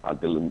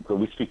 because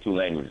we speak two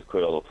languages,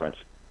 Creole or French.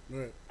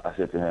 Right. I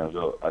said to him,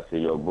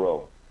 yo,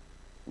 bro,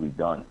 we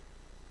done.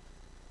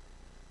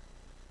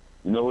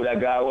 You know who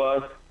that guy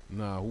was?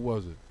 Nah, who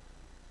was it?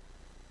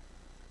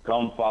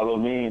 Come follow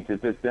me,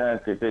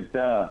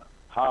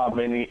 how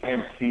many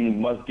MC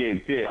must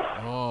get this?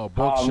 Oh,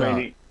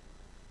 Buckshot.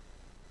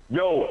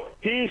 Yo,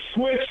 he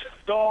switched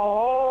the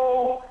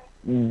whole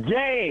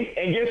game.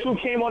 And guess who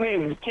came on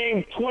in?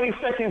 Came 20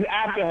 seconds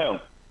after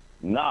him?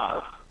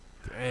 Nas.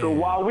 Damn. So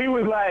while we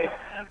was like,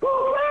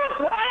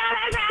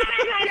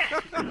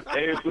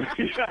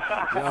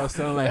 y'all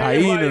sound like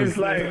hyenas.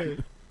 Like,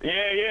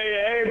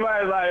 yeah.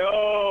 Everybody's like,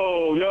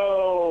 oh,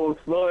 yo,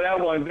 slow that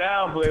one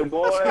down,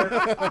 playboy.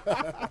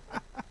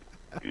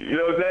 You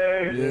know what I'm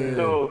saying? Yeah.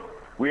 So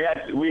we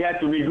had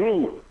to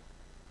regroup.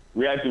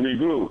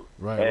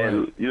 Right.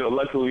 And you know,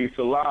 luckily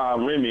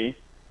Salam Remy,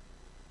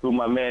 through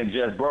my man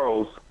Jeff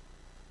Burrows,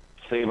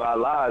 saved our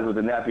lives with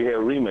the Nappy Head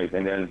remix,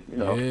 and then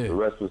the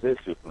rest was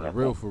history. For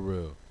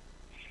real.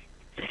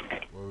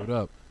 Word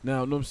up.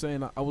 Now, you know what I'm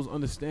saying? I was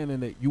understanding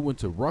that you went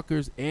to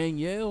Rutgers and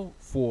Yale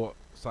for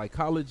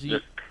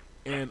psychology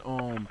and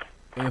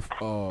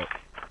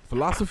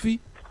philosophy,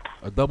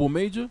 a double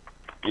major.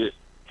 Yeah.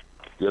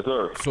 Yes,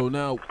 sir. So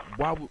now,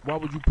 why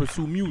would you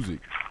pursue music?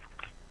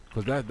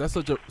 Because that's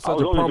such a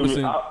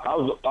promising. I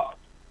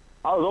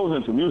was always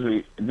into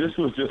music. This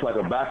was just like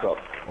a backup.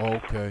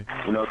 Okay.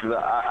 You know, because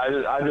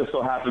I just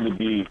so happened to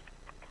be,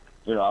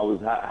 you know, I was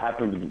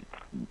happened to be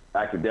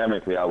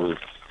academically. I was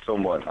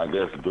somewhat, I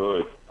guess,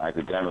 good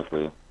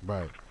academically.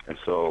 Right. And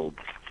so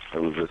it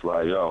was just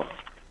like, yo,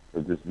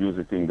 if this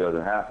music thing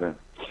doesn't happen,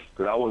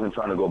 because I wasn't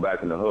trying to go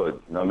back in the hood.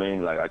 You know what I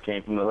mean? Like, I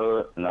came from the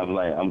hood, and I'm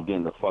like, I'm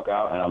getting the fuck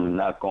out, and I'm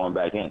not going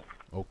back in.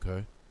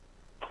 Okay.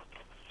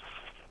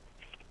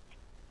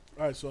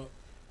 All right, so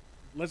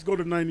let's go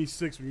to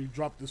 96 when you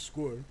dropped the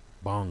score.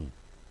 Bang.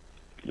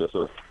 Yes,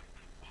 sir.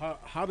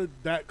 How did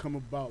that come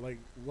about? Like,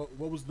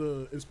 what was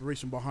the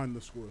inspiration behind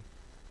the score?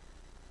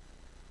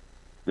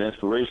 The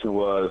inspiration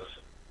was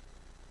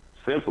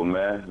simple,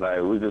 man.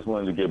 Like, we just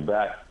wanted to get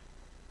back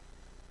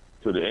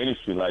to the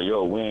industry. Like,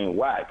 yo, we ain't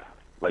whack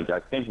like I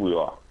think we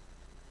are.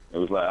 It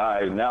was like, all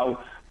right,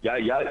 now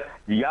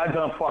y'all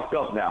done fucked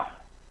up now,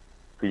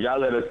 cause y'all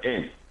let us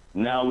in.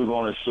 Now we're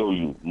gonna show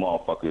you,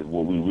 motherfuckers,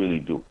 what we really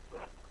do.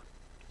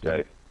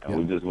 Okay, and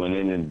we just went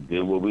in and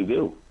did what we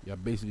do. Y'all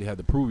basically had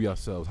to prove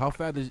yourselves. How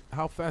fast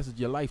did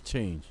your life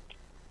change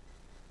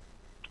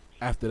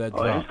after that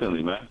drop?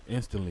 Instantly, man.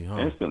 Instantly, huh?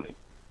 Instantly.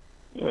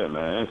 Yeah,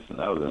 man. Instant.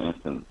 That was an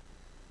instant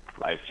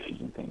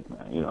life-changing thing,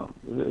 man. You know,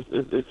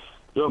 it's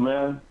yo,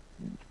 man.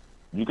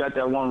 You got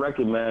that one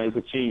record, man. It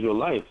could change your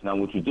life. Now,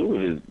 what you do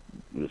with it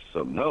is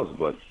something else,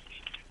 but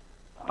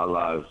our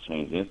lives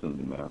changed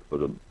instantly, man, for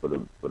the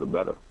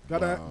better.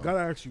 Gotta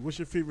ask you, what's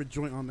your favorite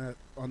joint on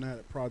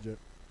that project?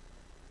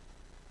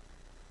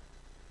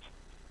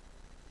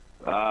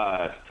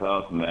 It's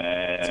tough,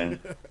 man.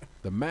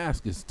 The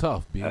Mask is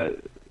tough, B.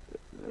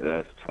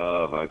 That's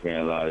tough. I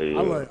can't lie to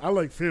you. I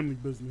like Family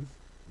Business.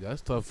 Yeah,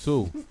 that's tough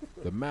too.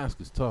 The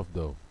Mask is tough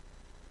though.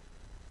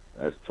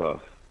 That's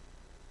tough.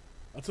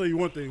 I'll tell you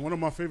one thing. One of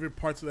my favorite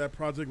parts of that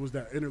project was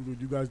that interlude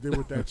you guys did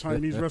with that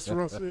Chinese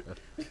restaurant shit.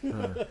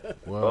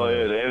 Oh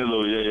yeah, the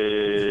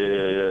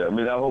interlude. Yeah. I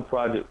mean, that whole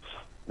project.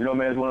 You know,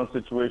 man, it's one of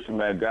those situations,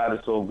 man. God is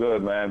so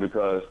good, man,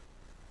 because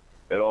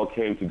it all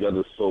came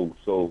together so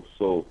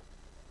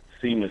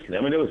seamlessly. I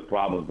mean, there was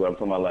problems, but I'm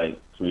talking about like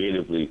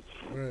creatively.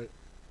 Right.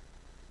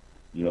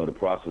 You know, the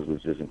process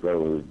was just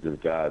incredible. It was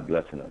just God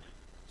blessing us.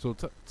 So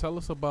tell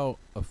us about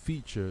a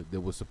feature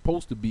that was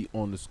supposed to be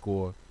on the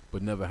score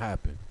but never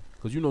happened.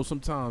 Because, you know,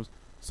 sometimes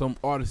some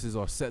artists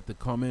are set to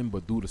come in,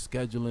 but due to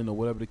scheduling or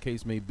whatever the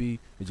case may be,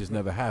 it just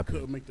never happened.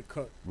 Couldn't make the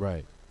cut.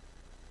 Right.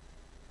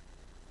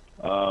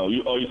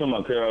 You talking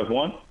about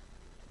KRS-One?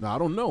 No, I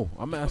don't know.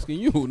 I'm asking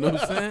you. You know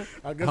what I'm saying?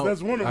 I guess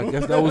that's one of them. I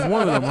guess that was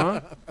one of them,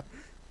 huh?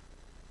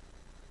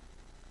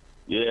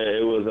 Yeah,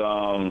 it was,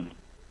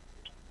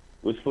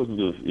 we're supposed to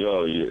do,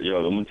 yo,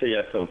 I'm going to tell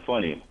you something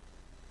funny.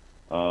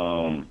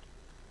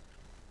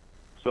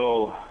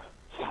 So,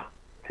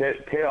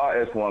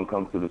 KRS-One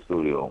comes to the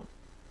studio,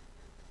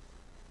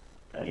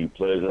 and he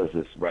plays us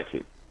this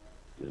record,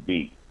 this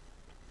beat.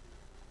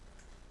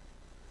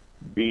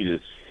 Beat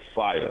is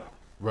fire.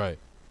 Right.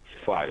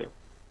 Fire.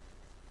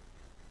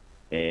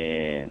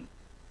 And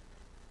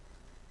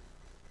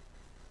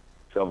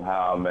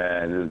somehow,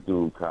 man, this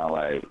dude kind of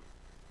like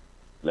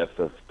left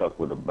us stuck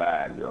with a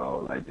bag,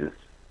 yo. Like, just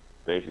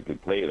basically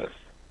played us.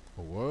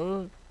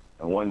 What?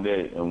 And one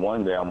day I'm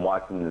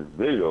watching this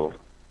video,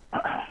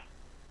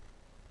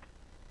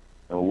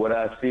 and what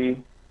I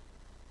see,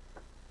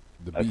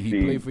 the beat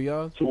he played for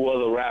y'all? 2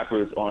 other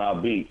rappers on our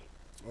beat.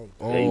 Oh.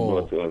 They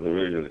brought to us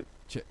originally.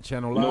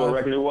 Channel Live? You know what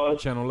record it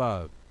was? Channel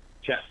Live.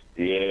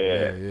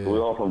 Yeah.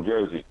 We're all from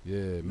Jersey.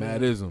 Yeah,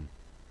 Mad Ism.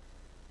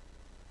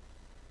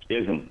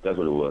 Ism, that's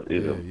what it was.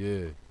 Ism.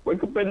 Yeah.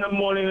 Wake up in the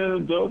morning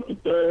and the dope.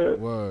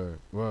 Word.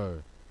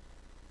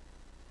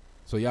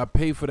 So y'all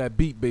paid for that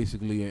beat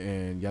basically,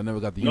 and y'all never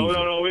got to use it.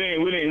 No, we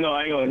didn't. No,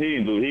 he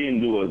didn't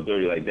do us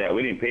dirty like that.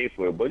 We didn't pay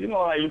for it. But you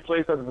know, like, you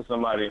play something for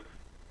somebody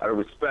out of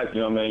respect.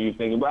 You know what I mean? You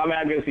thinking, but I mean,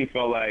 I guess he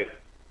felt like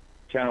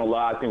Channel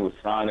Live, I think, was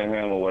signing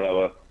him or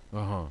whatever.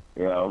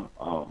 You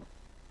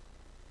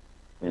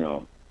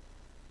know.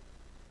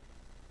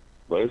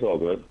 But it's all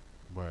good.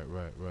 Right.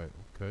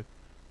 Okay,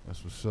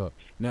 that's what's up.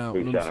 Now,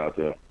 big shout out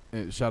there.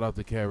 And shout out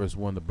to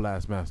KRS-One, the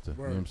Blast Master. Right.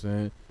 You know what I'm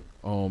saying?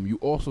 You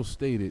also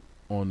stated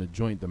on the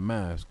joint, The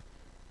Mask,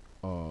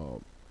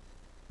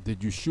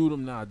 did you shoot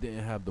him? Now I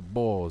didn't have the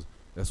balls.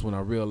 That's when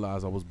I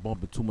realized I was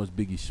bumping too much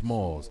Biggie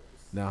Smalls.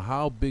 Now,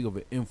 how big of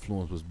an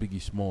influence was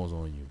Biggie Smalls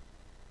on you?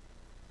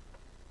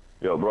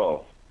 Yo,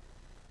 bro,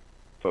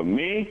 for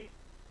me,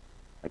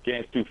 I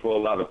can't speak for a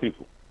lot of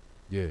people.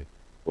 Yeah.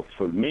 But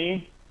for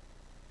me,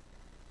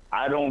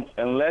 I don't,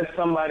 unless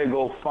somebody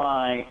go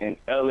find an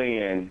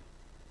alien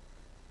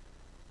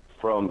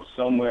from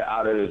somewhere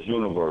out of this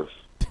universe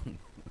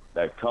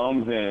that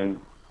comes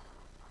in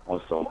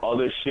on some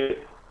other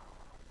shit,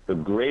 the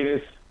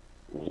greatest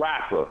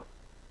rapper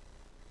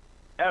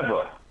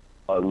ever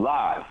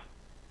alive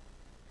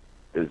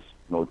is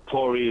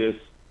Notorious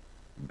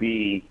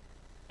B.I.G.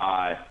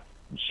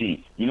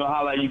 You know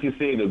how, like, you can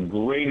say the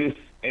greatest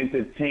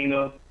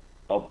entertainer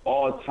of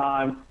all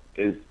time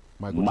is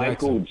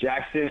Michael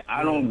Jackson.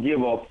 I don't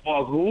give a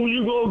fuck who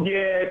you go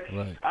get.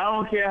 Right. I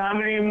don't care how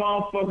many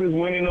motherfuckers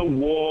winning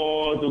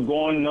awards or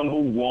going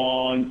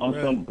 #1 on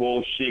some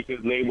bullshit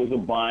because labels are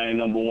buying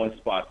 #1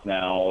 spots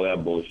now, all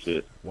that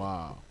bullshit.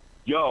 Wow.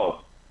 Yo,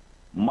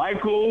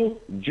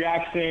 Michael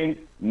Jackson,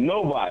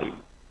 nobody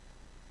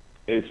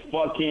is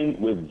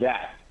fucking with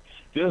that.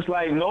 Just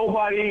like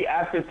nobody,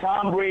 after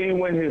Tom Brady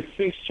won his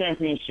 6th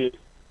championship,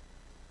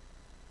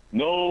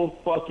 no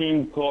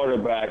fucking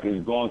quarterback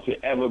is going to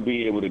ever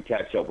be able to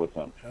catch up with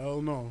him. Hell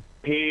no.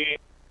 Period.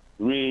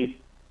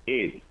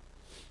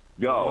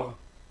 Yo,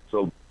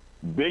 so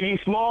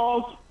Biggie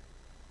Smalls,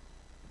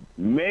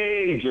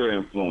 major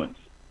influence.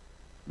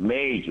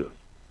 Major.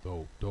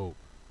 Dope.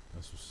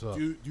 That's what's up.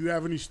 Do you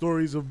have any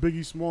stories of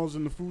Biggie Smalls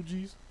and the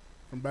Fugees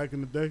from back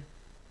in the day?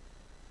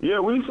 Yeah,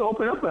 we used to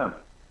open up at him.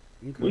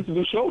 Okay. We used to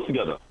do shows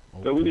together.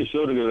 Okay. So we did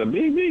shows together.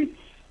 Biggie,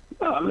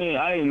 I mean,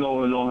 I didn't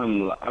know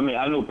him. I mean,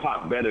 I knew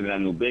Pac better than I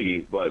knew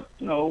Biggie, but,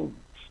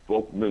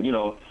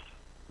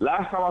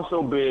 last time I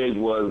saw Big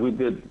was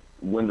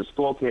when the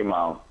store came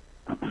out.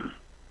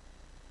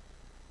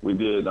 We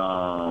did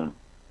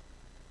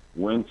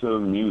Winter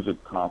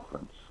Music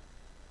Conference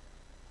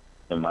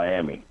in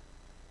Miami.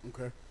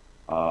 Okay.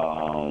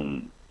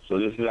 So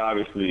this is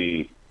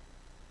obviously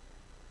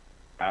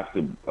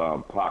after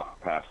Pac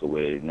passed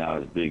away. Now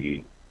it's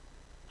Biggie.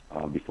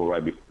 Before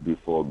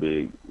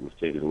Big was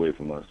taken away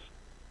from us.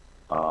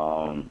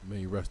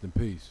 May you rest in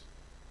peace.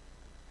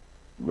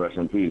 Rest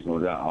in peace, no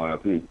doubt.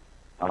 R.I.P.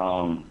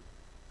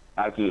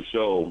 After the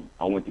show,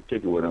 I went to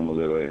kick it with him a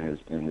little in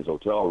his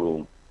hotel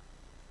room.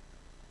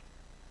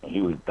 And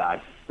he was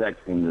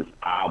dissecting this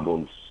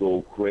album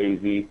so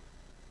crazy.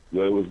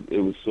 Yo, it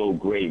was so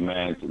great,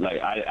 man.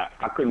 Like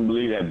I couldn't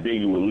believe that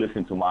Biggie would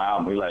listen to my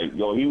album.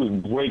 He was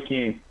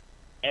breaking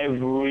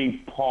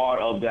every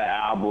part of that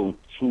album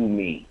to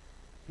me.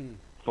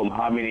 From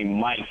how many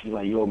mics, he's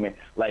like, yo, man.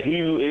 Like,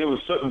 there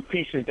was certain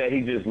pieces that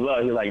he just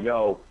loved. He's like,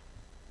 yo,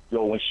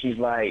 when she's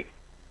like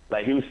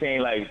he was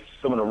saying, like,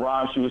 some of the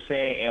rhymes she was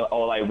saying,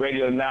 or like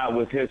Radio Now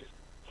was his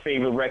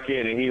favorite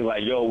record, and he was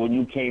like, yo, when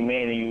you came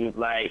in, and he was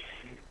like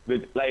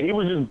he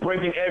was just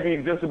breaking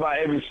just about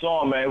every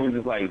song, man. It was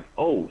just like,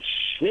 oh,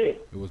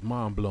 shit. It was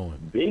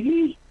mind-blowing.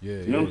 Biggie?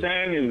 Yeah, You know what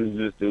I'm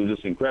saying? It was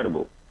just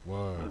incredible.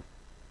 Word.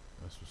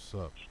 That's what's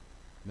up.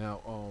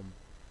 Now,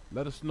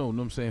 let us know what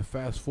I'm saying?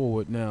 Fast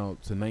forward now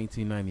to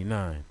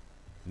 1999.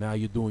 Now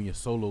you're doing your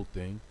solo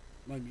thing.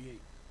 98.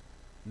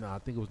 Nah, I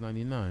think it was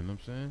 99, you know what I'm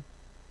saying?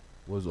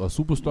 Was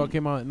Superstar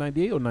came out in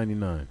 98 or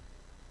 99?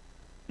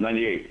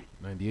 98.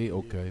 98,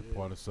 okay, Yeah.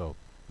 part of self.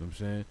 You know what I'm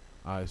saying?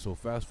 All right, so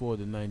fast forward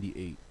to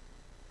 98.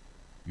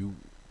 You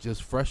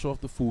just fresh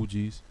off the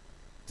Fugees.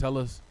 Tell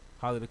us,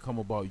 how did it come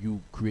about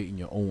you creating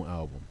your own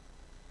album?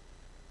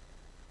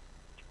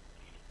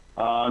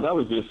 That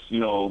was just,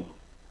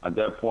 at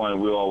that point,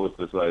 we were always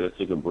just like, let's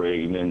take a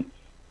break. And then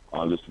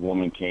this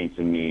woman came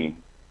to me,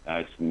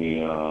 asked me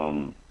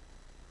to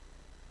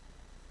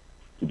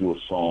do a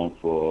song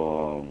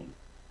for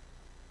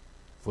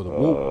the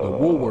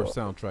Woolworth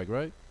soundtrack,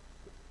 right?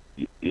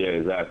 Yeah,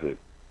 exactly.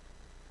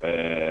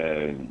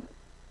 And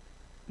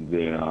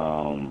then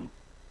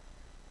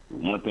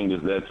one thing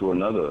just led to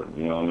another,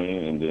 you know what I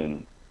mean? And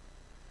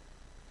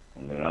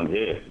then I'm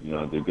here,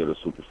 to get a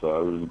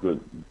superstar. It was good.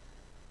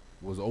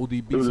 Was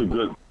ODB? It was a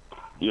good.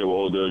 Yeah, well,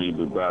 Old Dirty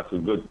Big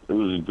Bastard. Good. It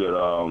was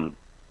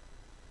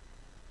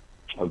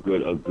a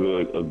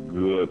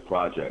good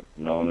project.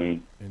 You know what I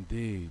mean?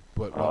 Indeed,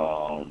 but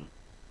I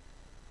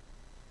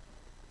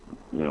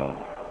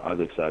was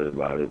excited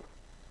about it.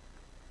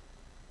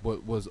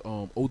 But was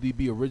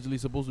ODB originally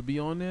supposed to be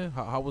on there?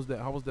 How was that?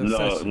 How was that? No,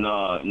 session?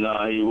 no,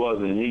 he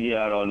wasn't. He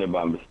got on there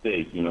by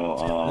mistake.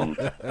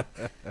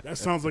 That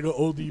sounds like an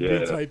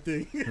ODB type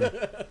thing.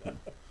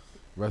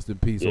 Rest in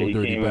peace, Yeah, Old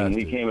Dirty Bastard.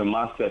 he came in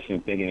my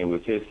session thinking it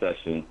was his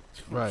session.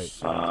 Right.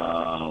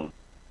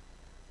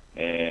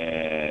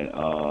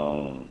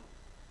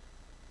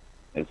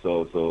 And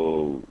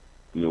so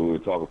we were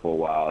talking for a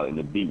while, and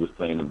the beat was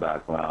playing in the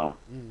background.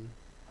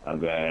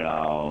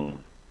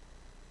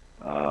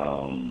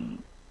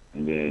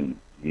 And then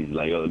he's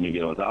like, yo, let me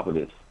get on top of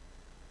this.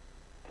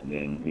 And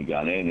then he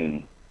got in,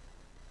 and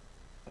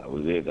that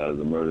was it. That was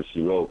the Murder,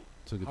 She Wrote.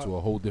 Took it to a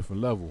whole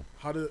different level.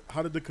 How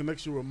did the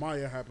connection with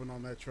Maya happen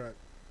on that track?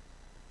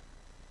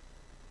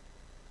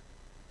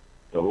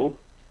 The who?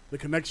 The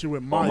connection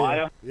with Maya.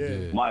 Maya?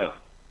 Yeah. Maya.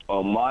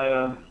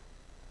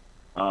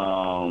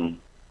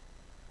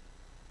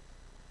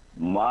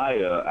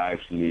 Maya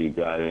actually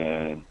got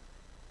in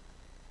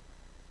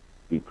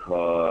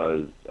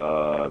because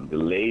the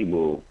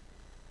label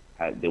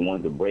they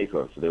wanted to break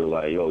her, so they were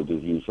like, "Yo,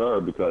 just use her."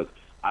 Because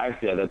I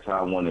actually at that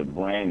time wanted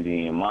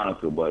Brandy and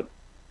Monica, but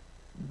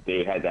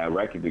they had that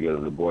record together,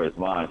 The Boy Is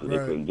Mine, so they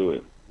couldn't do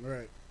it.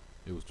 Right.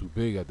 It was too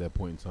big at that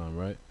point in time,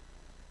 right?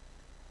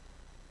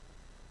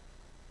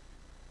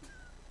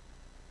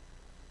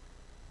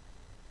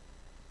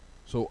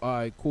 So, all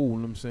right, cool. You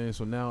know what I'm saying?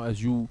 So now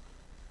as you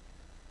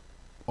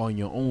on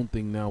your own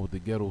thing now with the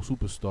Ghetto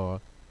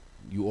Superstar,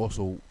 you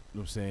also, you know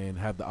what I'm saying,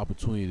 have the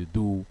opportunity to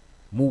do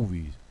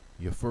movies.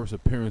 Your first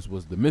appearance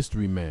was The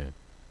Mystery Man.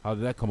 How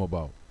did that come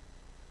about?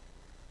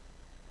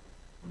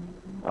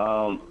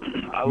 I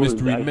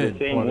Mystery was Men. the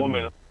same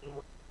woman.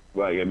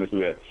 Right, yeah,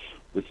 Mystery Men.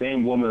 The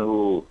same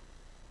woman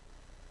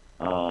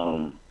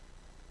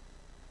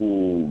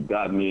who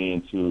got me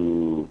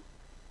into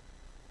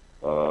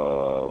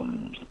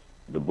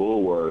the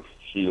Bulworth.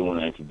 She the one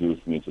that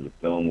introduced me to the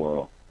film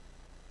world.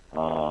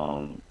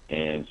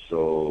 And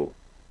so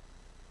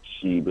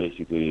she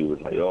basically was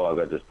like, "Oh, I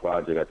got this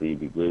project I think you'd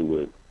be great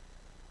with,"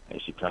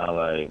 and she kind of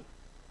like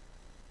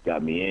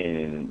got me in,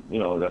 and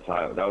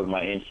that was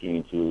my entry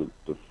into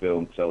the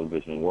film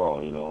television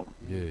world.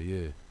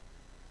 Yeah.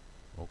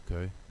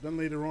 Okay. Then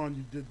later on,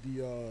 you did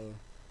the,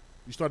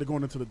 you started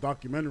going into the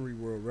documentary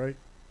world, right?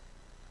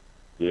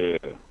 Yeah.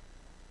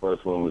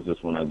 First one was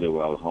this one I did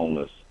where I was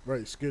homeless.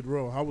 Right, Skid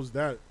Row. How was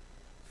that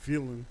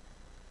feeling,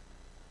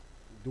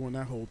 doing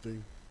that whole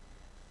thing?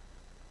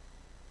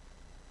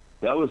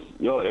 That was,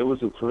 it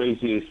was a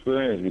crazy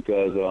experience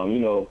because, you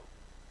know,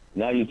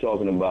 now you're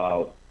talking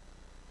about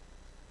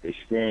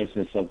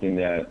experiencing something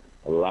that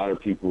a lot of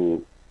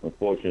people,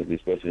 unfortunately,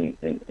 especially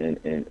in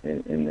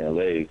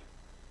LA,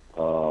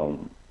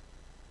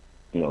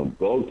 you know,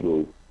 go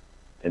through,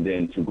 and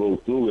then to go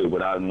through it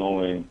without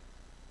knowing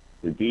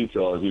the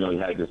details. You know, you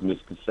had this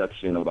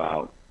misconception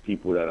about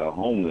people that are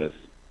homeless.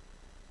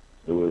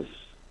 It was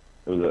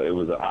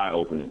an eye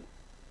opening.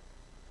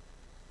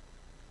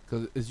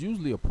 Because it's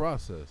usually a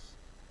process.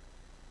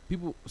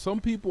 Some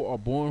people are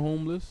born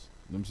homeless,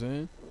 you know what I'm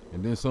saying?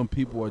 And then some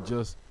people are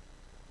just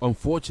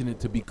unfortunate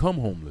to become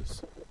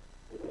homeless.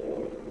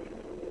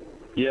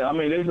 Yeah, I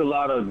mean, there's a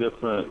lot of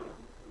different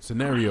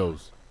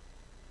scenarios.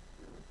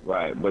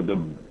 Right, but the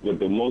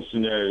most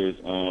scenarios,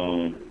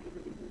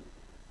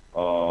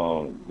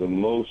 the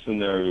most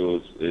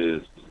scenarios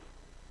is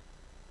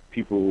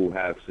people who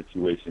have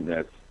situations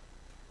that's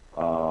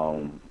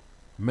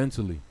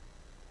mentally.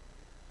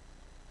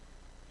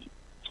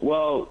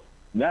 Well,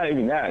 not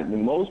even that.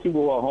 Most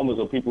people who are homeless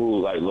are people who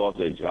like lost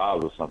their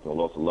jobs or something, or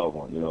lost a loved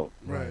one. You know,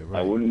 right.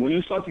 Like when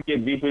you start to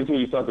get deep into it,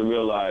 you start to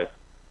realize,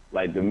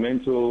 like the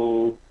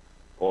mental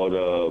or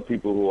the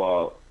people who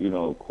are, you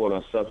know, caught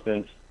on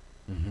substance,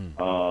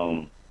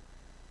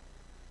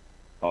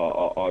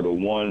 are the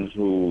ones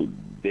who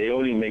they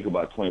only make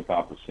about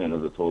 25%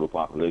 of the total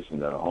population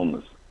that are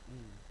homeless.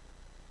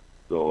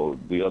 So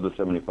the other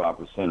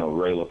 75% are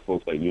regular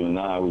folks like you and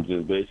I who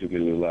just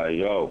basically was like,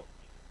 yo,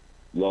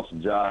 lost a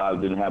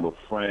job, didn't have a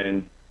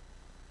friend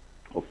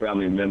or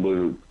family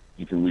member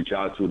you can reach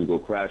out to go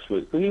crash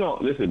with. Because, you know,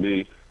 listen,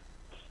 B,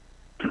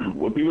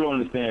 what people don't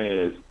understand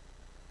is,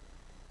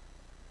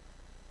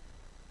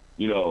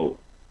 you know,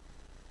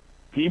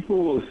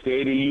 people will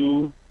say to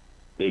you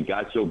they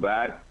got your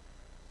back,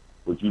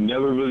 but you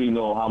never really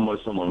know how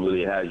much someone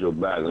really has your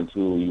back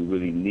until you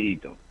really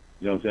need them.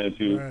 You know what I'm saying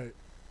to you? Right.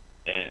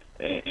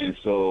 And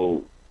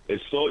so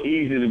it's so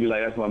easy to be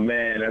like, that's my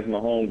man, that's my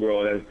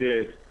homegirl, that's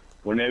this,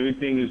 when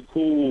everything is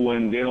cool,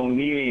 when they don't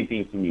need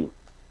anything from you.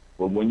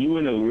 But when you're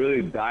in a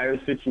really dire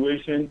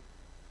situation,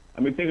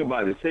 I mean, think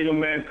about it. Say your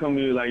man come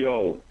to you like,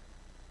 yo,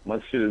 my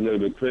shit is a little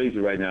bit crazy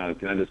right now.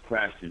 Can I just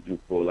crash with you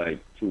for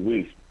like 2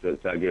 weeks till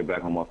I get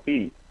back on my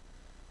feet?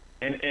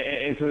 And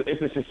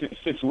if it's a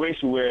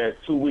situation where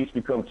 2 weeks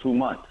become 2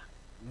 months,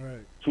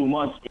 right. 2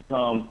 months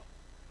become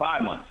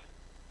 5 months,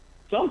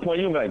 at some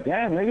point you'll be like,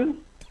 damn, nigga,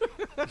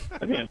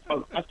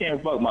 I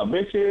can't fuck my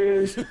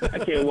bitches. I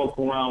can't walk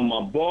around with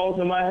my balls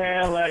in my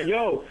hand. Like,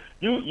 yo,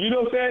 you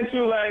know what I'm saying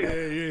too? Like,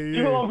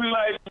 you're gonna be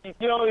like,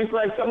 you know, it's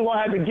like something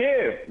gonna have to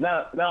give.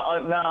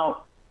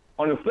 Now,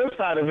 on the flip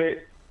side of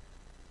it,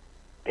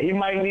 he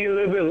might need a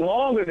little bit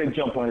longer to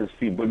jump on his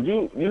feet. But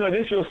you know,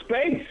 this is your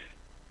space.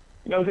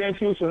 You know what I'm saying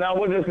too? So now,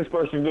 what does this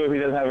person do if he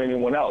doesn't have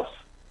anyone else?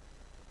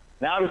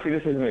 Now, obviously,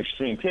 this is an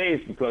extreme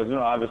case because, you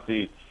know,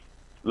 obviously,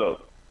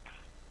 look,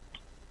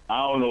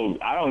 I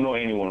don't know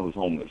anyone who's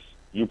homeless.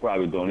 You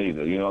probably don't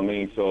either. You know what I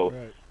mean? So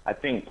right. I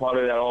think part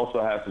of that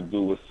also has to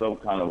do with some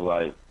kind of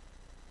like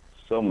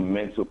some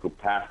mental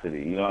capacity.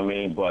 You know what I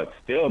mean? But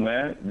still,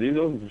 man, these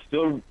are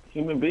still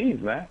human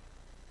beings, man,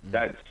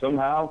 that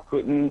somehow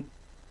couldn't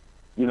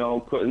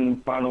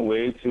find a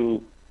way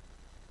to,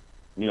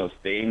 you know,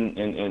 stay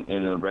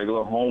in a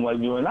regular home like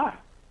you and I.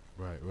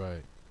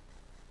 Right.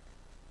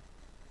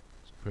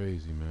 It's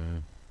crazy,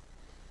 man.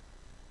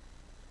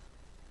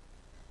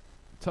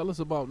 Tell us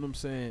about, you know what I'm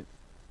saying,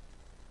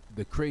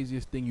 the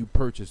craziest thing you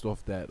purchased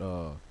off that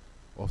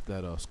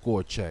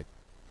score check.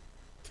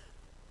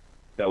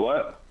 That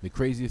what? The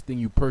craziest thing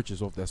you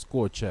purchased off that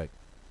score check.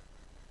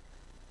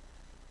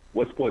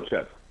 What score check? You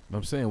know what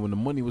I'm saying, when the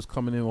money was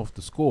coming in off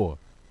the score.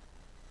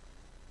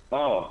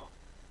 Oh,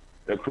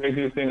 the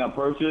craziest thing I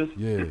purchased?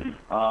 Yeah.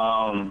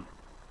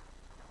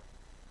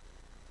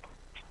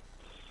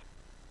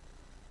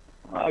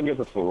 I guess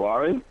a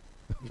Ferrari.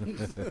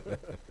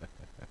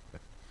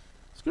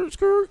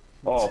 Skirt.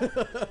 Oh,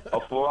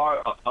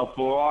 a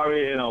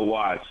Ferrari and a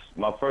watch.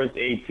 My first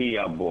AP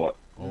I bought.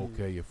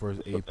 Okay, your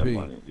first AP.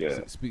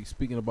 Yeah.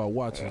 Speaking about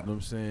watches, you know what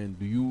I'm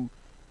saying,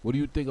 what do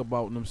you think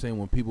about, you know what I'm saying,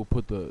 when people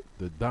put the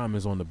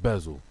diamonds on the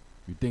bezel?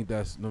 You think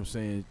that's, you know what I'm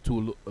saying,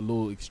 too a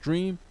little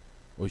extreme?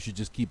 Or you should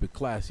just keep it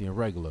classy and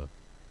regular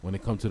when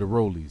it comes to the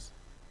rollies?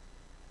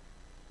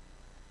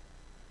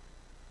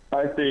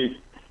 I think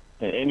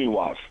in any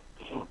watch,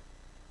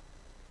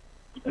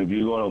 if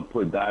you're going to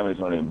put diamonds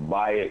on it,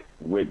 buy it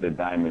with the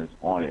diamonds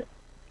on it.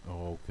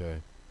 Oh,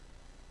 okay.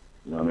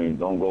 You know what I mean?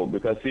 Don't go,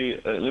 because see,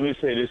 let me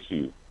say this to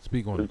you.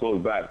 Speak on it. This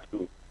goes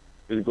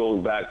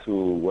back to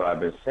what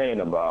I've been saying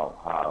about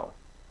how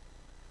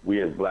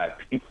we as black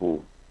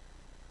people,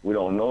 we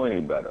don't know any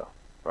better,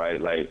 right?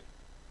 Like,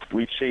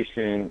 we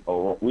chasing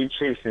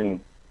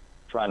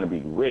trying to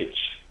be rich.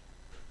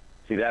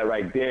 See, that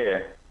right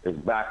there is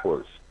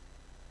backwards.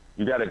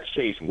 you got to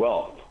chase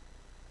wealth.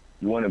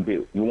 You want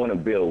to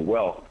build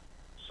wealth,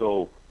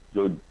 so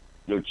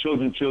your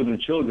children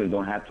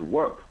don't have to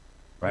work,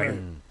 right?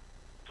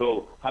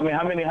 So how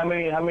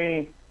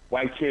many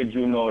white kids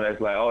you know that's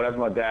like, oh, that's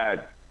my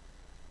dad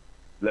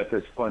left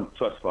his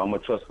trust fund. I'm a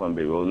trust fund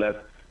baby, or left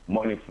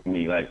money for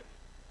me. Like,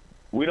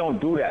 we don't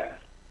do that.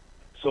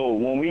 So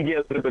when we get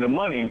a little bit of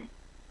money,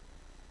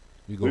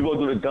 we go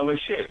do the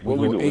dumbest shit. What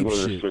we do? We go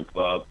to the strip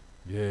club.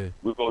 Yeah.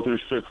 We go to the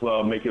strip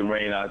club, make it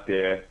rain out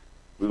there.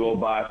 We go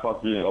buy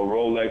fucking a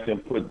Rolex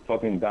and put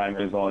fucking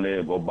diamonds on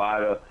it.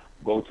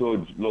 Go to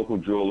a local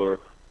jeweler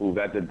who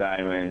got the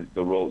diamonds,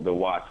 the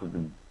watch.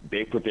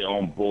 They put their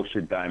own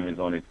bullshit diamonds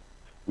on it.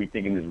 We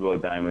thinking it's real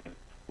diamonds,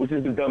 which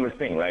is the dumbest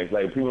thing, right?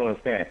 Like, people don't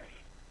understand.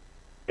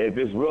 If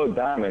it's real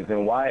diamonds,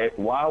 then why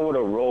would a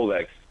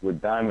Rolex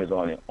with diamonds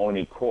on it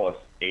only cost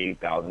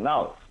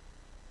 $80,000?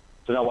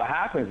 So now what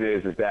happens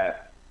is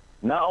that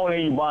not only are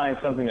you buying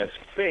something that's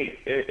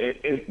fake,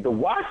 the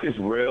watch is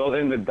real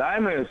and the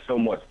diamond is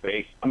somewhat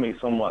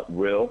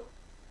real,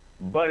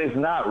 but it's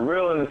not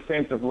real in the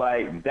sense of,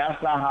 like,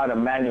 that's not how the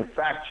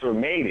manufacturer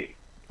made it.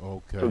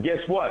 Okay. So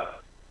guess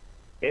what?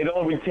 It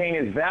don't retain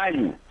its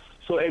value.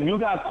 So if you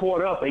got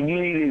caught up and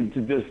you needed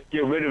to just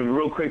get rid of it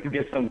real quick to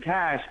get some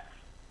cash,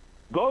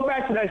 go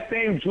back to that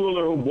same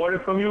jeweler who bought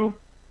it from you.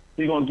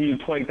 He's gonna give you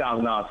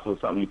 $20,000 for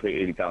something you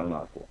paid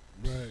 $80,000 for.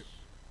 Right.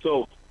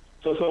 So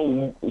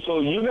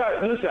you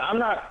got, listen, I'm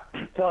not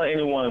telling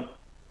anyone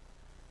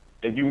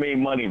if you made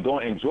money,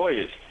 don't enjoy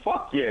it.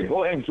 Fuck yeah,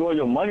 go enjoy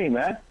your money,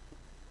 man.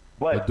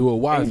 But do it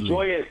wisely.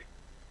 Enjoy it.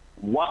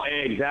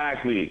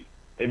 Exactly.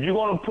 If you're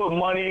gonna put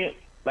money,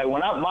 like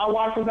when my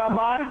watches I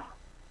buy,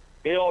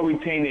 they all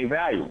retain their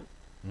value.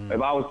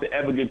 If I was to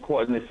ever get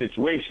caught in this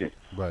situation.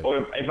 Right. Or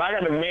if I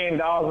got $1 million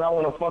and I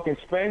want to fucking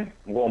spend,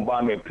 I'm going to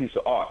buy me a piece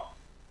of art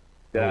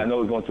that I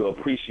know is going to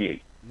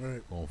appreciate.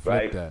 Right. Gonna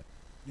flip that.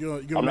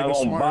 I'm not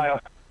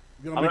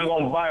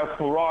going to buy a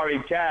Ferrari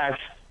cash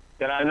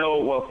that I know,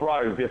 well,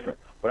 Ferrari is different.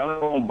 But I'm not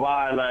going to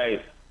buy,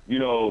 like, you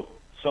know,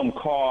 some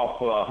car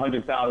for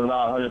 $100,000,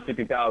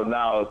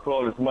 $150,000, put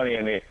all this money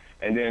in it,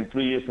 and then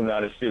 3 years from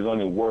now, this shit is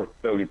only worth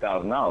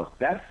 $30,000.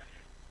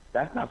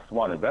 That's not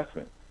smart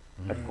investment.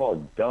 That's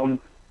called dumb,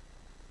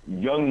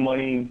 young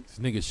money. It's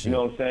nigga shit. You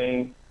know what I'm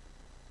saying?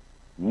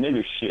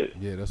 Nigga shit.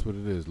 Yeah, that's what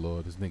it is,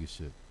 Lord. It's nigga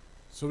shit.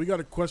 So we got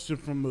a question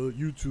from the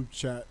YouTube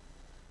chat.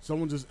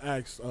 Someone just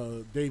asked,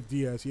 Dave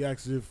Diaz, he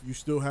asked if you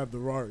still have the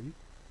Rari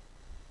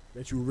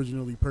that you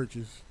originally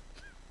purchased.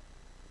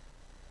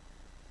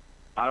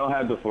 I don't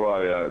have the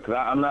Ferrari, because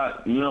I'm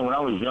not, you know, when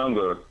I was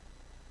younger,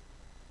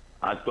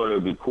 I thought it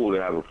would be cool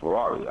to have a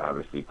Ferrari,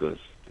 obviously, because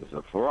it's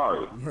a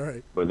Ferrari.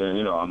 Right. But then,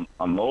 you know,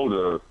 I'm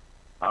older.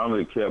 I don't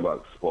really care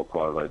about sport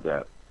cars like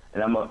that.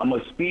 And I'm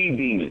a speed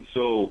demon.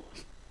 So,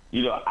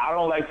 you know, I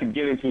don't like to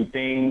get into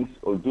things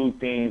or do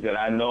things that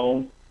I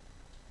know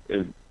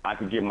is I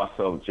could get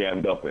myself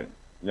jammed up in.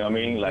 You know what I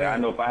mean? Like, I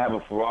know if I have a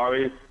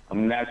Ferrari,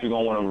 I'm naturally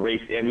going to want to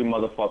race every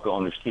motherfucker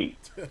on the street.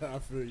 I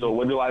feel you. So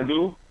what do?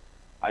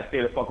 I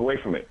stay the fuck away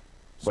from it.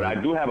 But I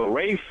do have a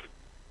race.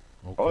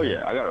 Okay. Oh,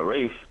 yeah, I got a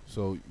race.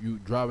 So you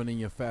driving in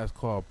your fast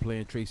car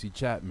playing Tracy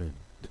Chapman.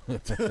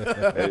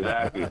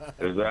 Exactly.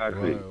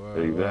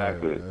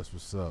 Right. That's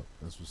what's up.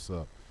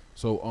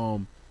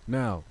 So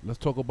now let's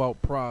talk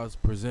about Pras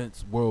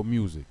Presents World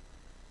Music.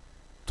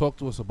 Talk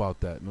to us about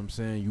that. You know what I'm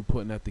saying? You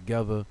putting that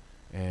together,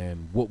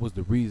 and what was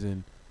the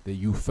reason that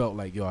you felt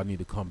like, yo, I need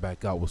to come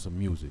back out with some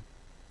music?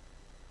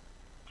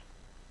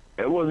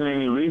 It wasn't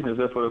any reason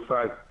except for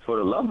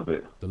the love of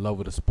it. The love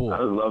of the sport. I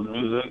just love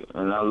music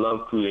and I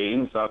love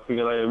creating, so I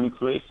figured I'd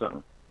recreate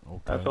something.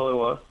 Okay. That's all it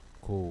was.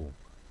 Cool.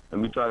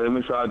 Let me try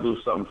to do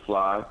something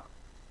fly,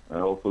 and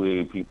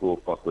hopefully people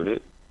will fuck with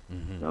it. You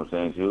know what I'm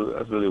saying to you?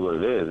 That's really what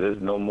it is.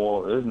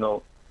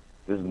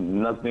 There's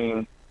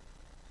nothing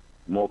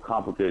more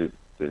complicated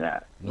than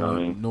that. You know what I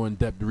mean? No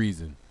in-depth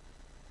reason.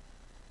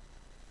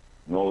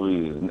 No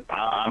reason.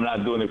 I'm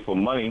not doing it for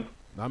money.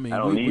 I mean,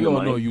 we all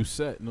money. know you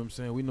set. You know what I'm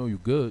saying? We know you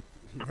good.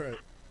 Right.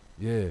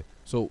 Yeah.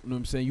 So, you know what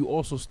I'm saying? You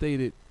also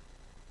stated,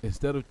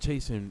 instead of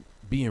chasing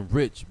being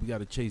rich, we got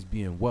to chase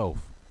being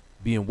wealthy.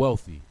 You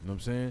know what I'm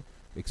saying?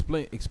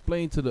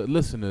 Explain to the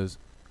listeners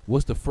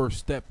what's the first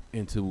step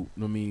into, you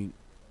know what I mean,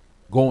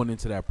 going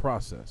into that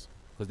process.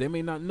 Because they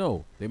may not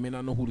know. They may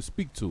not know who to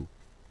speak to.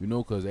 You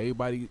know, because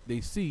everybody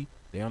they see,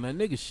 they on that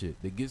nigga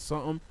shit. They get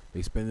something,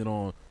 they spend it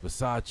on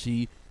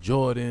Versace,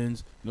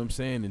 Jordans, you know what I'm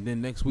saying? And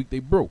then next week they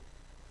broke.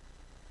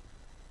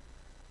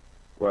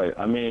 Right.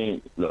 I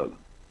mean, look,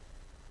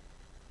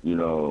 you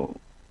know,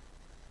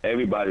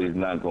 everybody's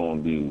not going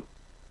to be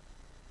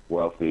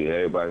wealthy.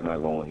 Everybody's not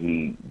going to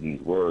heed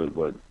these words.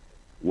 But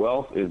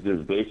wealth is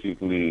just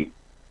basically,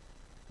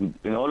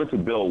 in order to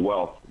build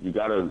wealth, you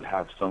got to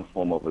have some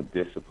form of a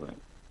discipline.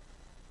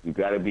 You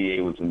got to be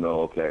able to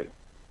know, okay,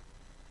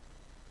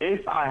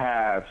 if I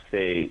have,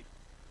 say,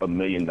 $1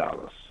 million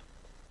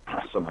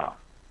somehow,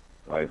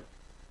 right,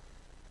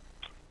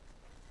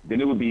 then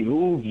it would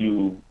behoove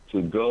you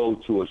to go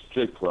to a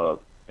strip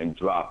club and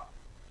drop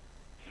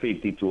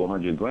 50 to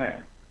 100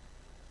 grand.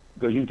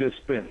 because you just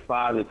spent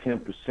 5 to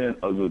 10%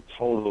 of your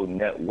total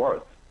net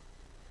worth.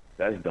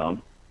 That's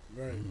dumb.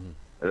 Right.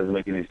 That doesn't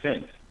make any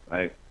sense,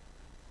 right?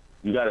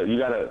 You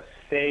gotta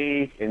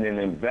save and then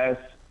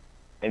invest,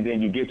 and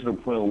then you get to the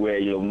point where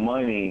your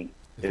money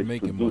is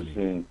producing.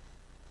 Money.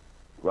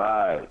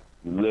 Right.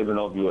 You're living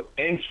off your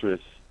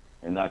interest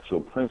and not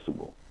your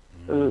principal.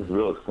 This is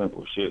real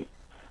simple shit.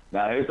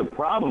 Now, here's the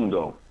problem,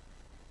 though.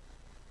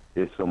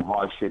 It's some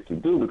hard shit to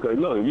do because,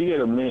 look, if you get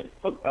a minute,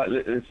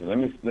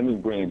 listen, let me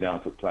bring it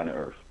down to planet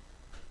Earth.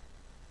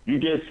 You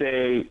get,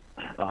 say,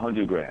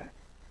 100 grand.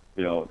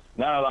 You know,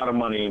 not a lot of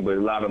money, but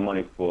a lot of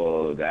money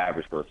for the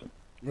average person.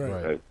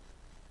 Right.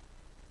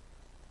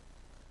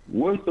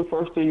 What's the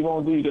first thing you're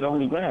going to do? You get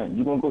 100 grand.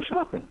 You're going to go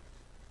shopping.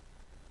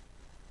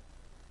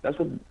 That's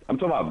what I'm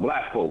talking about.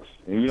 Black folks.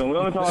 You know,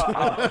 we're not talking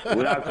about us.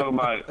 We're not talking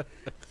about.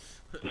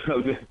 I'm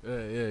talking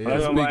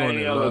about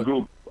any other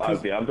group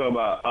out there. I'm talking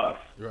about us.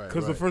 Right.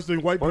 Because the first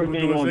thing white people do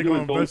is they're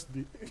going to invest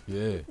in it.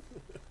 Yeah.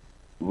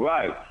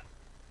 Right.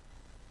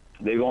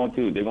 They're going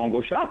to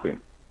go shopping.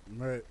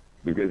 Right.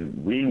 Because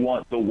we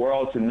want the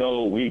world to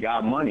know we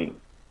got money.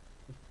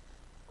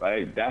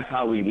 Right? That's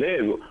how we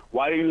live.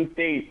 Why do you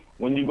think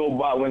when you go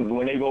buy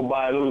when they go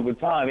buy Louis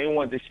Vuitton, they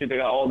want the shit that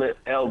got all the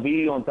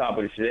LV on top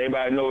of the shit?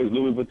 Everybody knows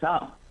Louis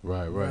Vuitton.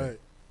 Right?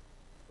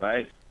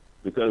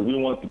 Because we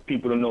want the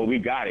people to know we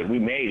got it, we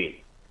made it.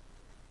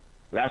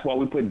 That's why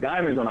we put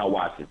diamonds on our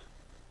watches.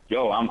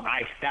 Yo, I'm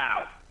iced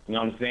out. You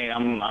know what I'm saying?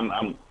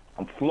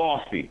 I'm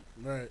flossy.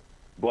 Right.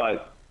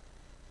 But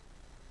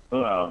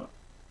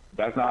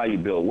that's not how you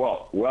build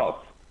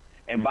wealth.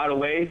 And by the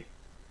way,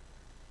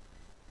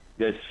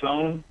 there's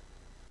some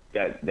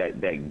that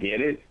get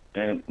it,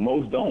 and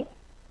most don't.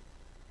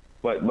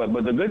 But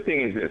the good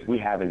thing is this: we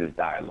having this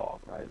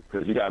dialogue, right?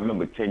 Because you got to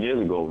remember, 10 years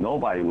ago,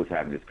 nobody was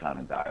having this kind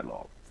of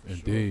dialogue.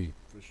 Indeed,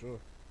 for sure.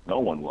 No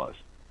one was.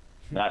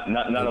 Not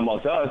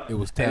amongst us. It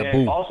was taboo.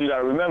 And then also, you got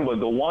to remember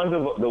the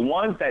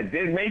ones that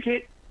did make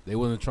it. They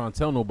wasn't trying to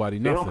tell nobody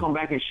nothing. They don't come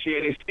back and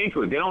share their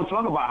secret. They don't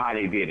talk about how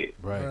they did it.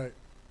 Right.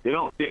 They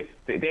don't.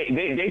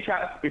 They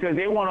try because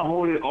they want to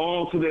hold it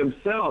all to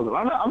themselves.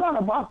 I'm not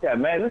about that,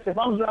 man. Listen, if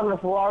I'm driving a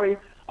Ferrari,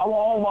 I want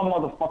all my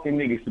motherfucking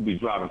niggas to be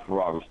driving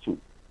Ferraris too.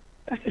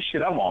 That's the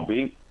shit I'm on,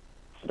 B.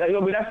 That's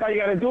how you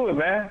gotta do it,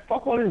 man.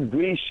 Fuck all this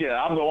greed shit.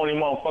 I'm the only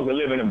motherfucker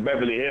living in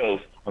Beverly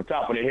Hills, on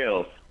top of the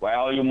hill, while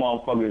all you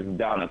motherfuckers is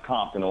down in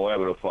Compton or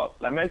wherever the fuck.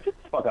 Like, man, get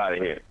the fuck out of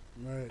here.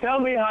 Right. Tell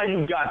me how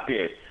you got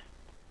there.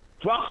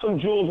 Drop some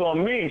jewels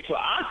on me so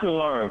I can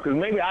learn, because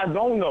maybe I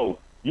don't know.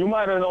 You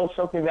might have known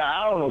something that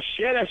I don't know.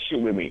 Share that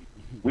shit with me.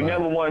 We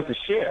never wanted to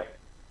share.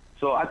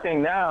 So I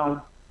think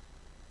now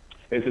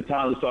it's the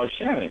time to start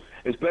sharing,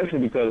 especially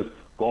because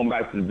going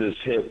back to this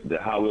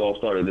how we all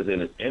started this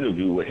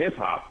interview with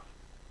hip-hop,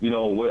 you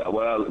know,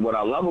 what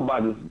I love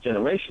about this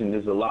generation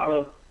is a lot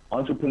of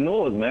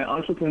entrepreneurs, man.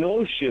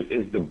 Entrepreneurship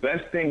is the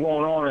best thing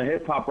going on in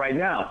hip-hop right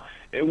now.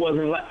 It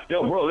wasn't like,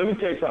 yo, bro, let me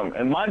tell you something.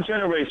 In my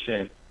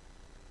generation,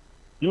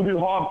 you'd be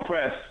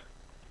hard-pressed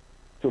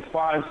to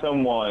find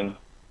someone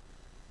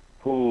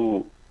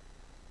who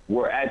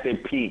were at their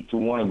peak to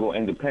want to go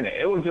independent.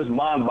 It was just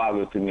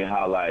mind-boggling to me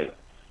how, like,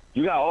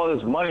 you got all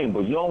this money,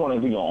 but you don't want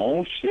to do your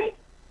own shit?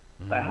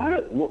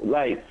 Mm-hmm.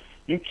 Like,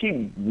 you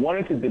keep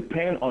wanting to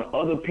depend on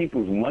other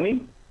people's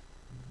money?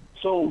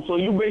 So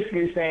you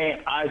basically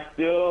saying,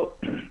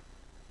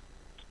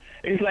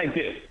 it's like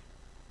this.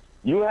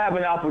 You have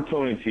an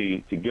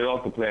opportunity to get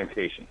off the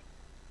plantation,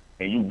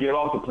 and you get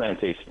off the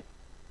plantation.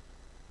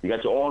 You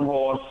got your own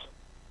horse,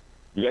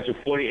 you got your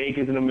 40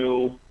 acres in the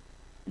mule,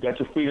 you got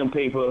your freedom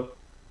paper,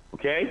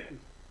 okay?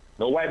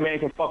 No white man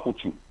can fuck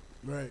with you.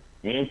 Right.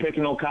 You ain't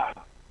picking no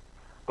cotton.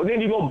 But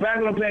then you go back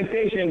on the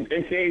plantation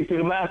and say to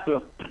the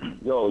master,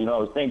 yo, you know, I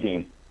was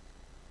thinking,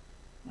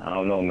 I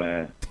don't know,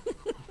 man.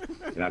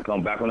 Can I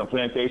come back on the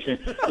plantation?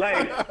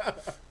 Like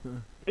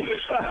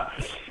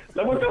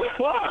what the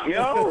fuck,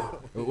 yo?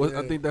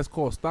 I think that's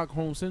called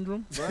Stockholm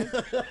Syndrome, right?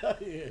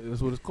 Yeah.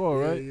 That's what it's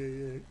called, right?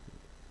 Yeah.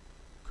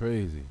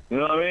 Crazy. You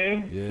know what I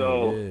mean?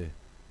 Yeah,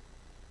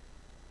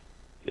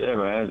 yeah,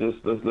 man.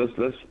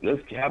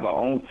 Let's have our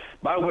own.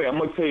 By the way, I'm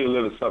gonna tell you a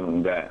little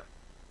something that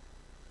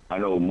I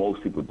know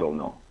most people don't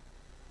know.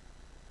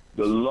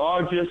 The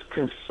largest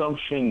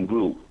consumption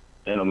group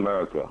in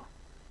America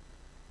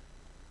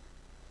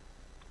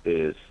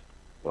is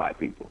black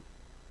people.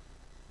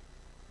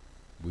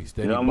 We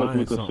steady you know how much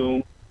we something.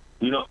 consume?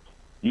 You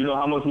know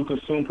how much we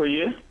consume per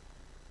year?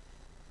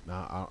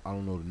 Nah, I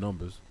don't know the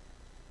numbers.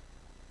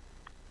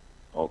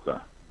 Okay.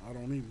 I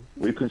don't either.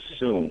 We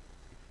consume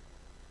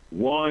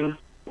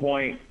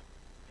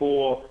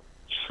 $1.4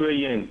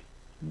 trillion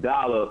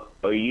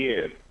a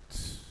year.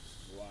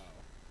 Wow.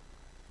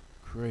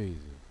 Crazy.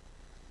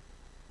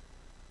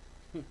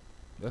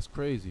 That's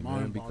crazy,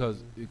 man.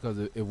 Because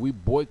if we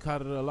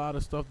boycotted a lot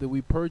of stuff that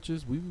we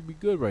purchased, we would be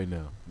good right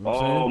now. You know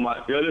what I'm saying?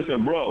 My! Yo,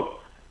 listen, bro.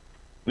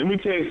 Let me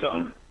tell you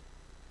something.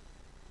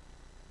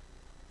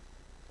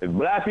 If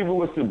black people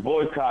was to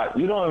boycott,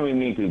 you don't even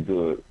need to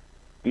do it.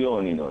 You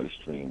don't need no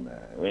extreme,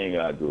 man. We ain't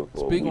gotta do it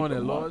for Speak a week on it,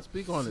 or Lord. month.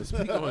 Speak on it.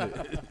 Speak on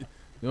it.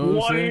 You know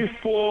what I'm saying?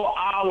 24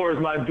 hours,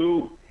 my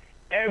dude.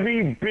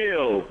 Every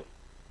bill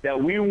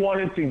that we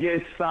wanted to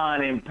get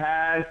signed and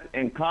passed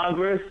in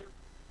Congress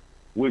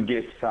would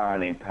get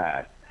signed and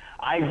passed.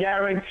 I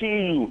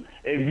guarantee you,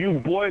 if you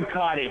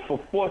boycott it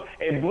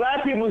if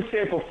black people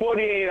say for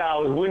 48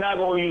 hours, we're not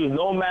going to use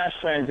no mass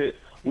transit,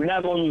 we're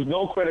not going to use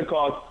no credit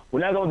cards,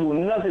 we're not going to do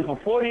nothing for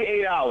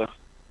 48 hours,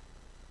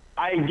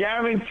 I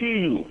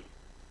guarantee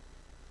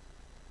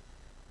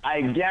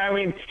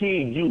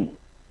you,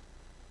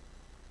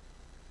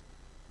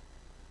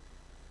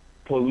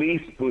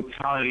 police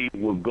brutality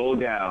will go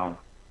down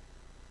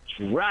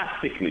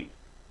drastically.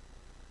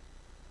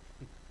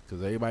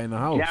 Because everybody in the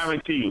house.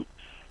 Guarantee you.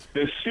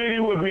 The city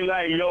would be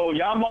like, yo,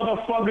 y'all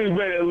motherfuckers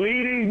better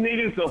leave these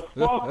niggas the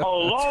fuck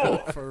alone.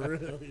 For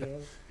real,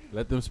 yo.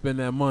 Let them spend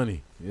that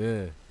money.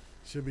 Yeah.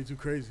 Should be too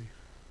crazy.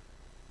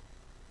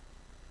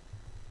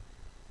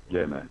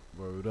 Yeah, man.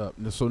 Word up.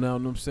 So now,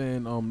 you know what I'm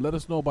saying, let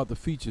us know about the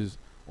features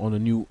on the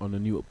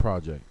new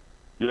project.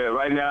 Yeah,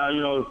 right now,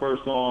 you know, the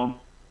first song,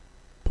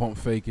 Pump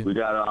Faking. we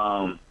got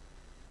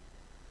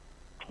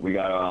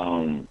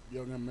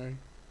Young M.A.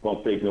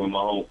 Pump Faking with my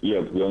home,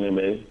 Young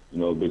M.A. You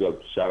know, big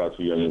up, shout out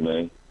to Young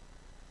M.A.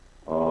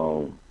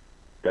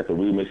 Got the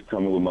remix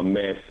coming with my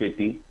man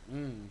 50.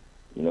 You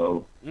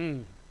know,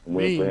 I'm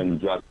waiting for him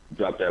to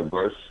drop that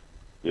verse.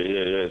 Yeah,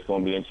 it's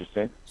gonna be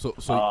interesting. So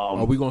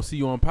are we gonna see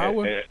you on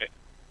Power?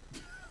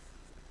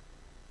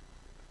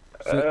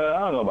 I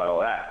don't know about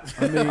all that.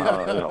 I mean,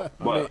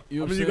 but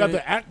you got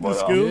the acting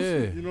skills.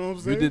 Yeah. You know what I'm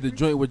saying? You did the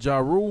joint with Ja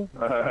Rule.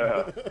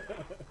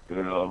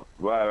 you know,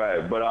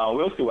 right. But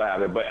we'll see what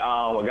happens. But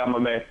I got my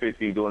man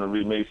 50 doing a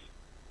remix.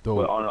 Dope.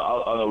 But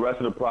on the rest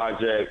of the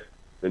project,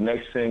 the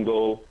next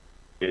single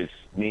is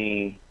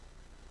me,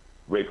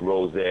 Rick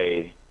Rose,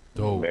 Mary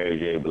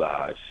J.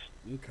 Blige.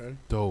 Okay.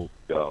 Dope.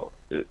 Yo,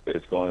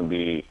 it's going to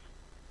be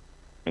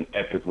an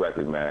epic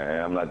record, man.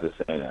 I'm not just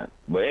saying that.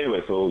 But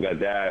anyway, so we got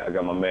that. I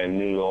got my man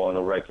Neo on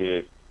the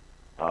record.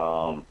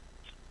 I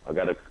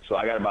got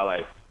about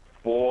like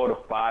 4 to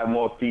 5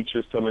 more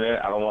features coming in.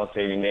 I don't want to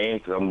say any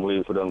names because I'm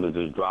waiting for them to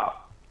just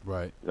drop.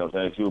 Right. You know what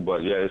I'm saying, too?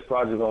 But yeah, this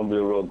project's gonna be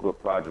a real good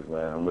project,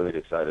 man. I'm really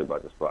excited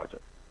about this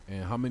project.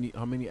 And how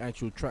many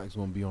actual tracks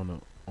gonna be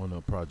on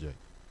the project?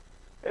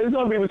 It's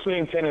gonna be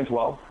between 10 and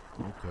 12.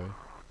 Okay.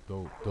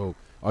 Dope.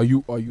 Are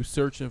you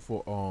searching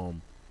for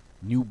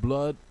new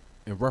blood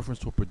in reference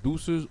to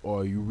producers,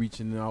 or are you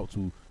reaching out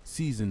to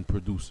seasoned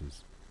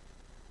producers?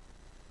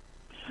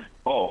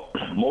 Oh,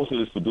 most of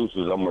these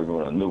producers I'm working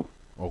with are new.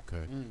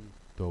 Okay.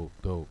 Dope.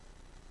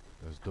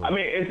 That's dope. I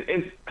mean,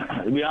 it's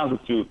to be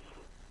honest with you,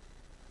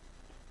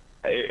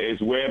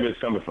 it's wherever it's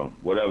coming from,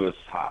 whatever's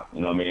hot.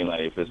 You know what I mean?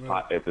 Like if it's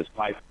hot, if it's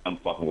pipe, I'm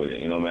fucking with it.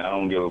 You know what I mean? I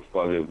don't give a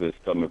fuck if it's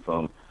coming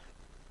from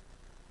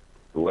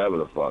whoever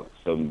the fuck,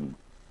 some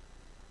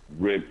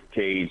rib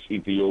cage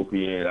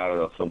Ethiopian out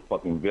of some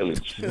fucking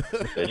village.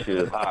 That shit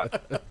is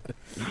hot.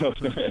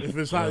 If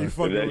it's hot, you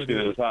fucking with it. That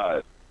shit is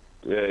hot.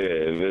 Yeah.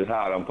 If it's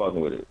hot, I'm fucking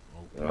with it.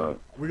 Okay.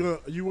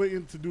 Are you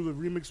waiting to do the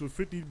remix with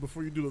 50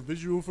 before you do the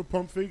visual for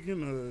Pump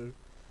Faking, or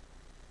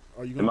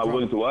are you? Am I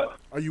waiting to what?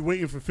 Are you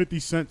waiting for 50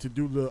 Cent to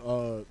do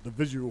the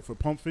visual for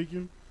Pump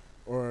Faking,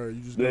 or are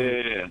you just?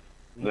 Yeah.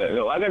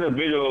 No, I got a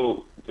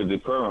video to the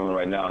current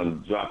right now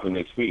and dropping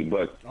next week,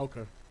 but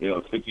okay. You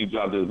know, if he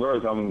dropped his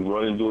verse, I'm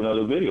running to do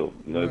another video.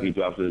 You know, if he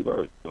drops his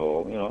verse,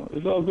 so you know,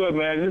 it's all good,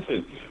 man.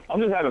 Listen, I'm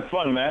just having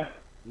fun, man.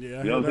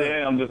 Yeah, you know what I'm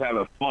saying? I'm just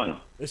having fun.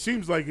 It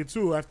seems like it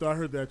too. After I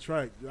heard that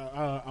track,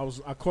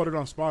 I caught it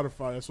on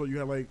Spotify. I saw you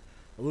had like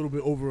a little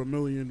bit over 1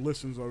 million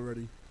listens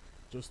already,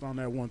 just on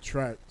that one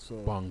track. So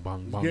bang.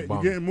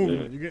 You're getting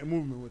movement. Yeah. You're getting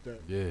movement with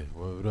that. Yeah,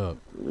 word up.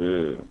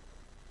 Yeah.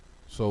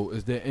 So,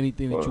 is there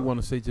anything that you want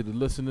to say to the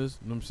listeners?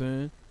 You know what I'm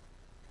saying?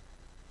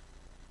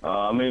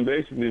 I mean,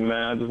 basically,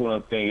 man, I just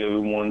want to thank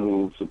everyone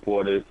who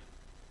supported,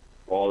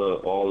 all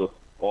the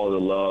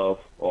love,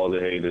 all the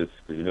haters,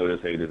 because you know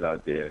there's haters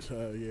out there.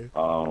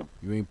 Yeah.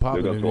 You ain't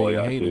popular, you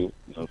ain't hating. You know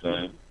what I'm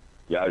saying?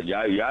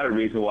 Y'all the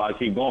reason why I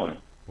keep going.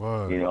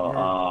 Word. You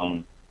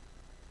know,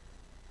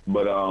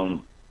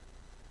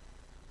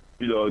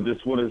 you know,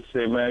 just want to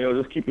say, man, yo,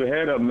 just keep your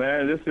head up,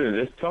 man. Listen,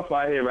 it's tough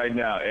out here right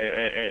now,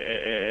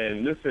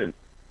 and listen,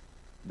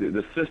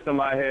 the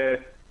system out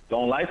here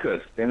don't like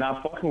us. They're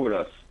not fucking with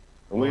us.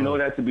 And we know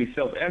that to be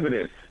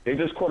self-evident. They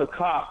just caught a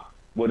cop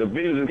where the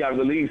video just got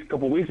released a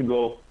couple of weeks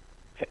ago.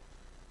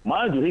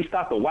 Mind you, he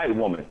stopped a white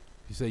woman.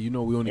 He said, you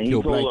know, we only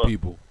kill black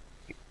people.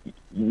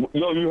 Yo,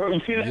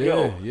 you see that?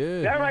 Yeah,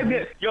 yo, that right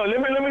there. Yo, let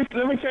me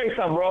tell you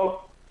something,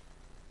 bro.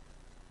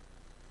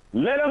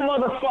 Let a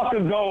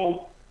motherfucker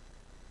go.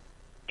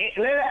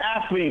 Let an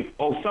athlete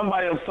or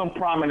somebody of some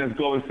prominence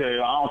go and say,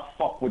 I don't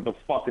fuck with the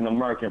fucking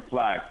American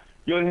flag.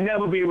 You'll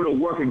never be able to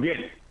work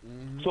again.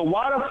 So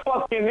why the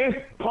fuck can this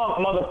punk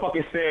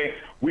motherfucker say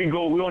we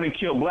only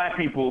kill black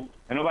people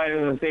and nobody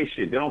doesn't say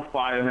shit? They don't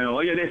fire him. Oh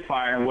yeah, they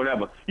fire him,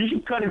 whatever. You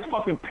should cut his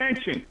fucking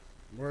pension.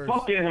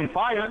 Fuck getting him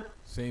fired.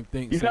 Same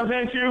thing. You know what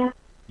I'm saying to you?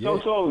 Yeah.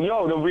 So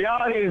the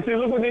reality is, see,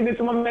 look what they did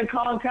to my man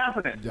Colin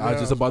Kaepernick. I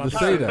was just about to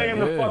say that. Him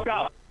the fuck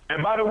out.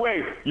 And by the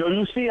way, yo,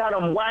 you see how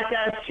them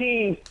whack-ass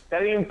teams that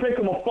didn't pick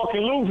them are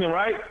fucking losing,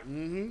 right?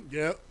 Mm-hmm.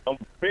 Yep. Them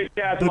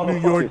bitch-ass The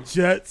motherfuckers. New York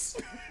Jets.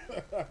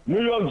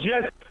 New York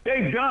Jets,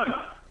 they done.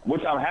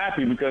 Which I'm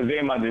happy because they're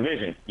in my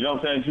division. You know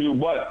what I'm saying to you?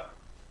 But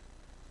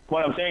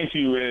what I'm saying to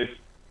you is,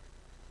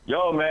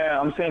 yo, man,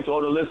 I'm saying to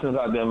all the listeners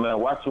out there, man,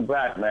 watch your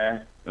back,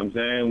 man. You know what I'm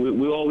saying?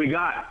 We all we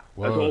got.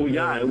 That's all we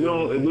got. If we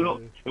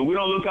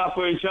don't look out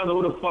for each other,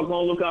 who the fuck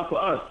gonna look out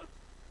for us?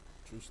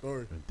 True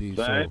story. Indeed,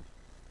 Right?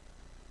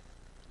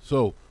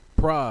 So,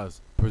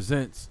 Pras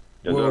presents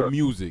Yes, world sir.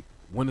 music.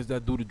 When is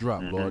that due to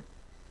drop, Lord?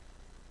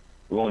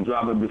 We're gonna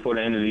drop it before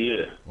the end of the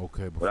year.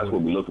 Okay, Well, before that's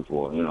what we're looking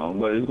for, you know.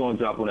 But it's gonna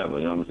drop whenever,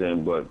 you know what I'm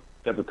saying? But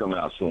definitely coming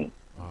out soon.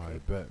 All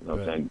right, bet, You know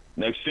what I'm bet. saying?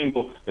 The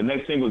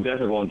next single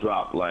definitely gonna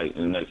drop like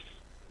in the next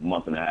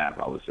month and a half,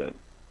 I would say.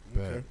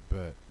 Bet, bet. You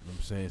know what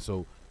I'm saying?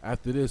 So,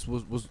 after this,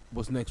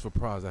 what's next for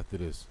Pras after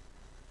this?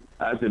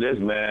 After this,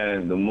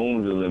 man, the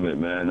moon's the limit,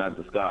 man, not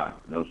the sky.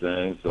 You know what I'm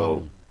saying? So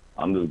Oh.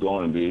 I'm just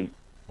going, B.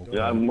 Okay.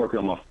 Yeah, I'm working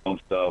on my film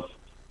stuff,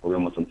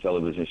 working on some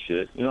television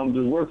shit. You know, I'm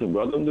just working,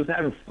 brother. I'm just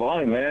having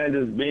fun, man.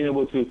 Just being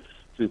able to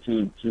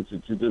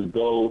just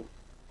go,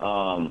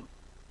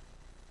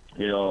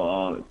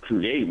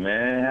 create,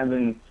 man.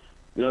 Having,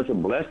 you know, it's a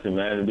blessing,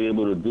 man, to be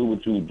able to do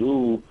what you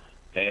do.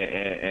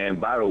 And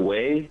by the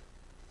way,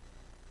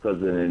 because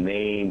of the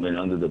name and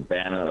under the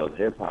banner of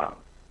hip hop,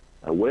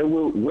 where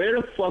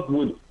the fuck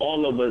would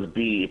all of us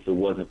be if it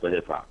wasn't for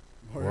hip hop?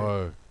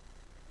 Word.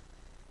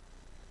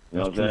 You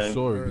know That's what I'm true saying?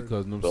 story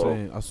because, you know what I'm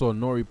saying, I saw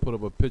Nori put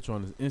up a picture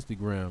on his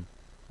Instagram.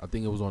 I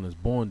think it was on his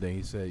born day.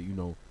 He said, you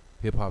know,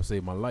 hip hop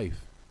saved my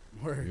life.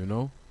 Word. You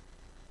know?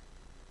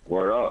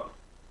 Word up.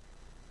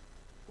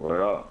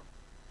 Word up.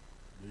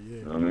 Yeah.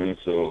 You know what I mean?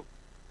 So,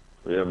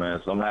 yeah,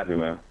 man. So I'm happy,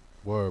 man.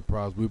 Word,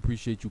 Pras. We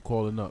appreciate you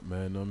calling up,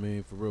 man. You know what I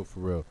mean? For real, for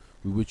real.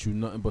 We wish you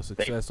nothing but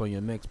success on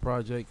your next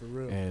project. For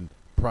real. And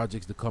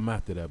projects to come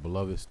after that,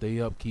 beloved.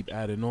 Stay up, keep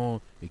adding on,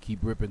 and keep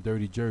ripping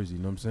Dirty Jersey. You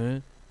know what I'm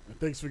saying? And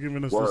thanks for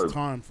giving us Word. this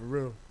time, for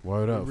real.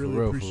 Word up, We really for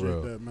real, appreciate for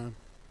real. that, man.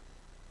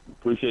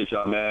 Appreciate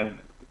y'all, man.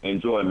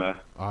 Enjoy, man.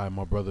 All right,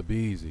 my brother, be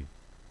easy.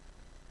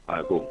 All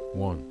right, cool.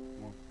 One.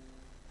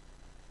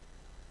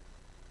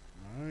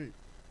 All right.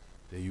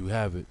 There you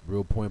have it.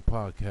 Real Point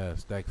Podcast,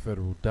 Stack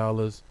Federal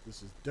Dollars.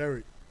 This is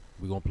Derek.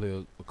 We're going to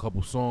play a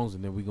couple songs,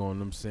 and then we're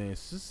going, I'm saying,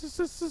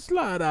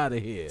 slide out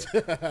of here.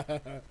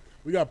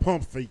 We got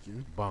pump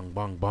faking. Bang,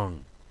 bang,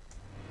 bang.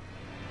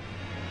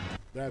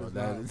 That is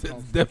That not is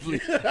pump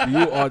definitely,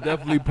 you are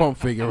definitely pump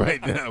faking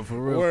right now, for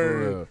real,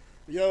 Word. for real.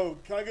 Yo,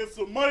 can I get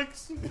some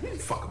mics?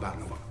 Fuck about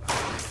no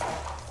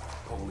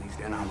police,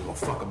 then I don't give a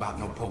fuck about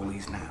no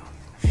police now.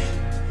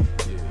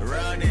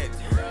 Run it.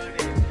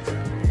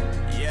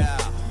 Yeah.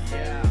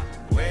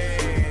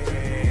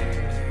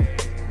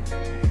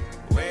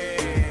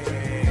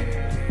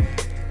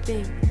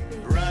 Big,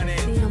 Run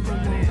it. the humble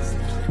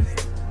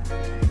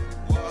monster.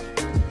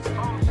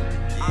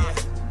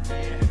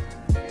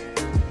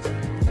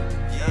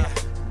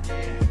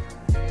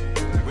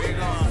 We're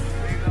gone.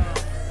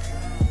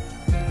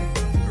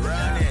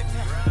 Run it.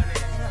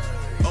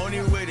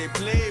 Only way they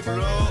play, bro.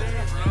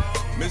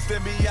 Mr.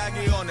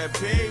 Miyagi on the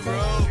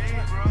payroll.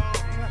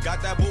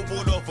 Got that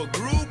boo-boo off a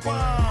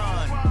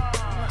Groupon.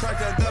 Crack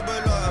that double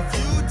or a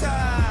few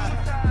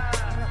times.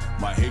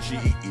 My Haitian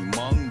eating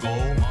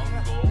mango.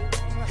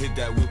 Hit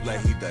that whip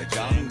like he the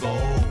Django.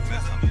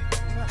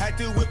 Had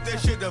to whip that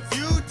shit a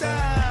few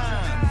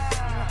times.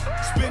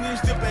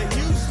 Spinach dip at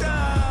Houston.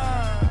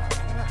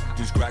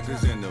 Just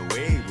crackers in the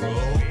way, bro.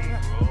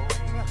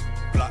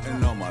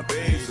 Plotting on my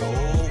base,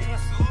 oh.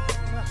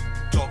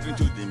 Talking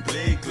to them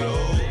play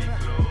clothes.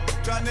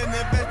 Trying to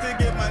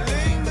investigate my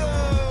lingo.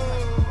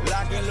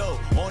 Lock and low,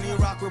 only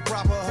rock with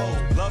proper hoe.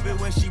 Love it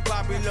when she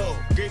pop it low.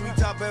 Gave me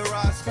top and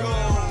Roscoe.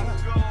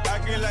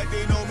 Acting like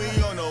they know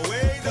me on the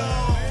way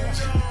though.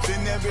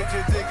 Send that bitch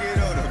a ticket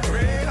on the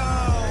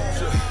Greyhound.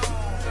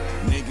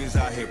 Niggas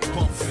out here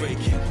pump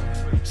faking.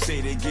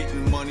 Say they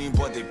getting money,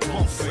 but they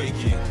pump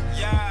faking.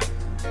 Yeah.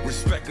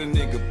 Respect a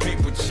nigga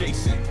paper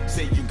chasing.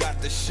 Say you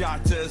got the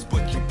shot to us,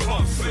 but you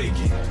pump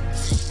faking.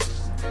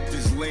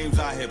 These lames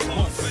out here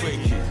pump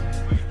faking.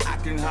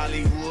 Acting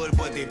Hollywood,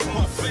 but they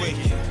pump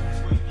faking.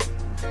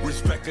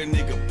 Respect a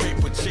nigga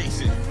paper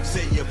chasing.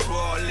 Say you're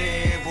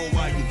ballin', but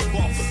why you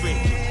pump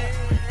faking?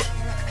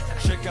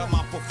 Check out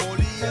my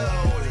portfolio.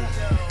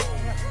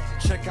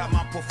 Check out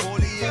my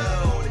portfolio.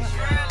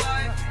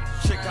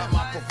 Check out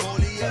my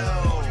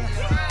portfolio.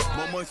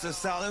 Moments of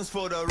silence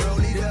for the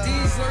rollie. The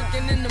D's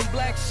lurking in them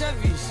black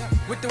Chevys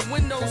with the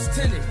windows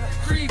tinted,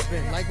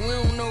 creeping like we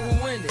don't know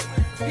who in it.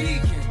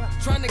 Peeking,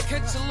 trying to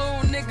catch a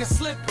little nigga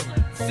slipping,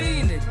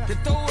 fiending to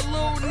throw a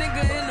little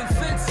nigga in the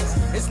fences.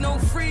 It's no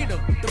freedom.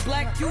 The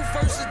black youth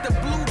versus the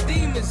blue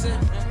demons,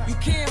 and you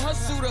can't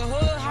hustle the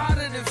hood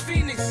harder than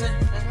Phoenix. And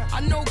I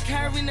know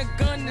carrying a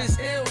gun is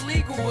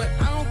illegal, but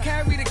I don't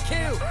carry the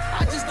kill.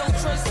 I just don't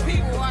trust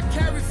people. I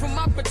carry for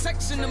my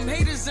protection, them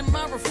haters in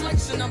my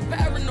reflection. I'm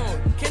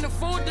paranoid, can't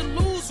afford to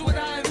lose what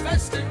I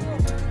invested.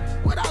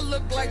 What I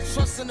look like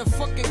trusting a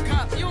fucking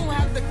cop? You don't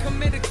have to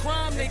commit a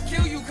crime, they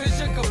kill you cause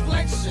your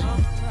complexion.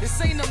 This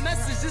ain't a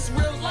message, it's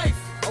real life.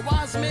 A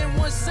wise man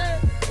once said,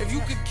 if you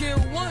could kill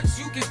once,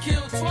 you could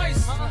kill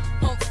twice.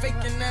 Pump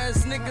faking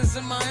ass niggas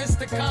in my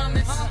Insta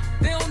comments.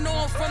 They don't know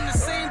I'm from the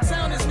same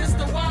town as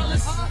Mr.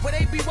 Wallace. But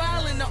they be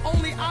wildin', the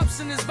only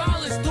option is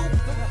violence, dude.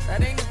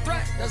 That ain't a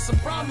threat, that's a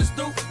promise,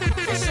 dude. They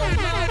show love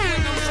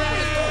when I'm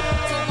driving through.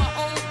 Tell my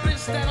old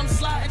bitch that I'm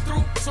sliding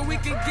through, so we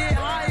can get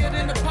higher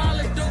than the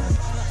pilot, dude.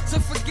 To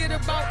forget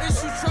about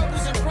issue,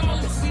 troubles, and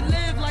problems. We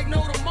live like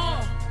no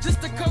tomorrow,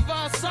 just to cover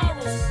our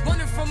sorrows.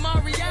 Running from my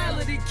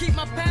reality, keep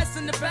my past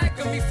in the back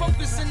of me,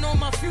 focusing on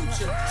my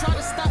future. Try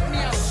to stop me,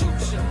 I'll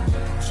shoot you.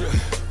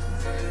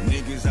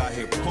 Niggas out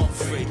here pump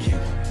faking.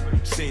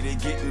 Say they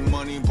getting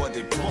money, but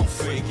they pump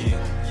faking.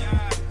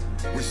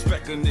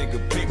 Respect a nigga,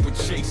 paper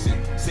chasing.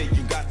 Say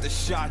you got the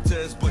shot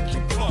to us, but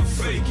you pump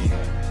faking.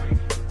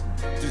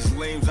 These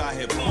lames out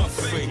here pump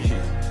faking.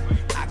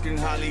 Acting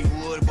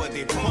Hollywood, but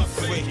they pump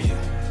faking.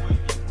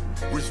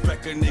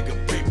 Respect a nigga,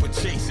 paper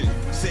chasing.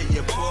 Say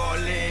you're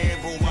ballin',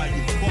 but why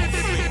you pump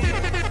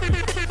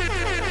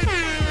faking?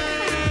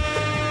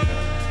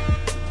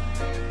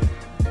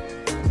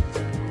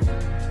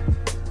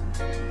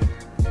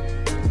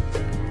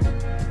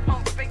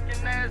 Pump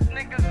faking ass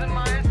niggas in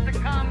my Insta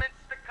comments.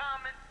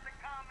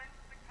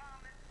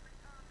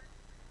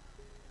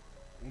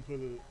 I'm put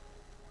it.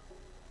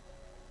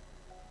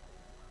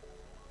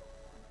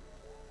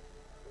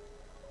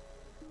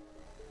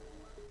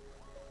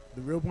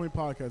 The Real Point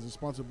Podcast is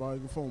sponsored by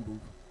the Phone Booth.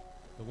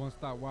 The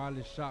one-stop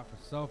wireless shop for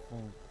cell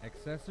phones,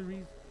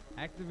 accessories,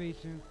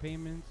 activation,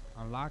 payments,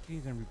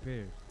 unlockings, and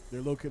repairs.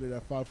 They're located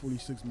at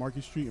 546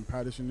 Market Street in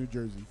Paterson, New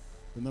Jersey.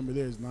 The number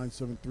there is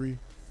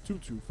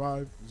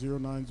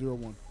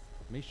 973-225-0901.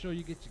 Make sure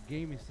you get your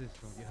gaming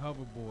system, your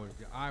hoverboards,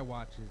 your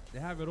iWatches. They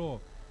have it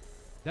all.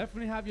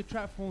 Definitely have your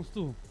trap phones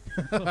too.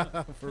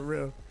 For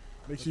real.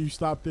 Make sure you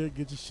stop there,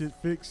 get your shit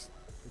fixed.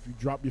 If you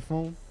drop your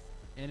phone.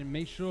 And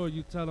make sure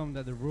you tell them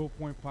that the Real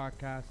Point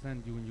Podcast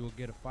sent you, and you'll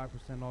get a 5%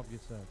 off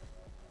yourself.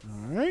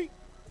 All right.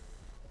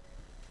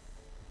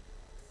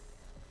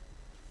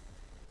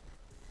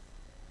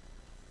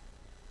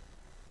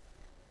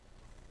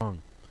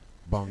 Bang,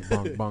 bang,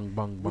 bang, bang,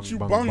 bang, What you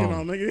bang, banging bang.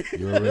 on, nigga?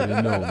 You already know,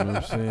 you know what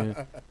I'm saying?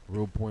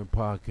 Real Point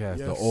Podcast,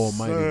 the Yes,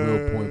 almighty sir.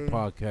 Real Point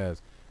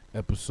Podcast,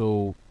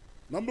 episode,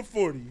 Number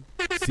 40.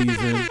 season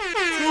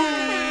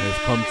has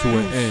come to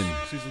an end.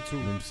 Season 2.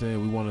 You know what I'm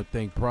saying? We want to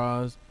thank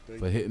Pras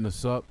for hitting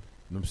us up.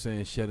 You know what I'm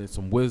saying? Shedding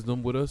some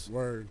wisdom with us.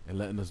 Word. And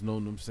letting us know, you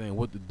know what I'm saying,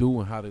 what to do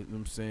and how to, you know what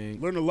I'm saying?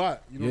 Learn a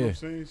lot, you know what Yeah, I'm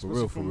saying? for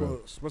real, for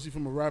real. Especially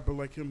from a rapper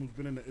like him who's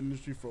been in the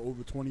industry for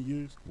over 20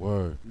 years.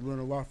 Word. You learn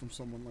a lot from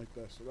someone like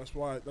that. So that's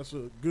why that's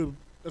a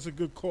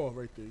good call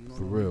right there. You know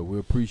For what I real. mean? We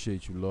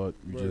appreciate you, Lord.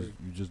 Word.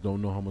 You just don't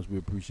know how much we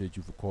appreciate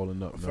you for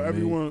calling up. For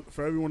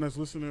everyone that's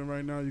listening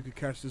right now, you can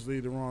catch this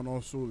later on.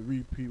 Also, the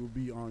repeat will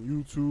be on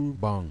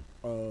YouTube, Bang.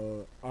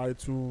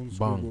 iTunes,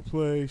 Bang. Google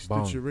Play,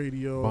 Bang. Stitcher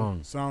Radio, Bang.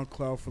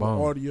 SoundCloud for Bang.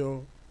 the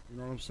audio. You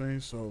know what I'm saying?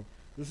 So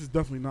this is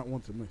definitely not one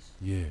to miss.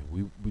 Yeah,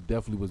 we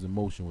definitely was in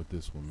motion with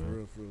this one, For man.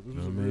 real, for real. This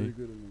Know was a what I really mean?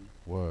 good one.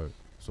 Word.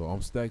 So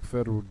I'm Stack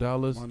Federal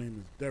Dollars, My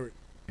name is Derek.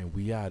 and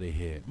we out of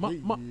here. Yeah.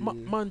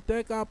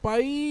 Manteca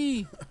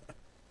país.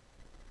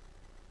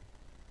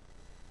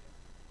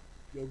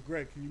 Yo,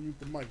 Greg, can you mute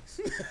the mics?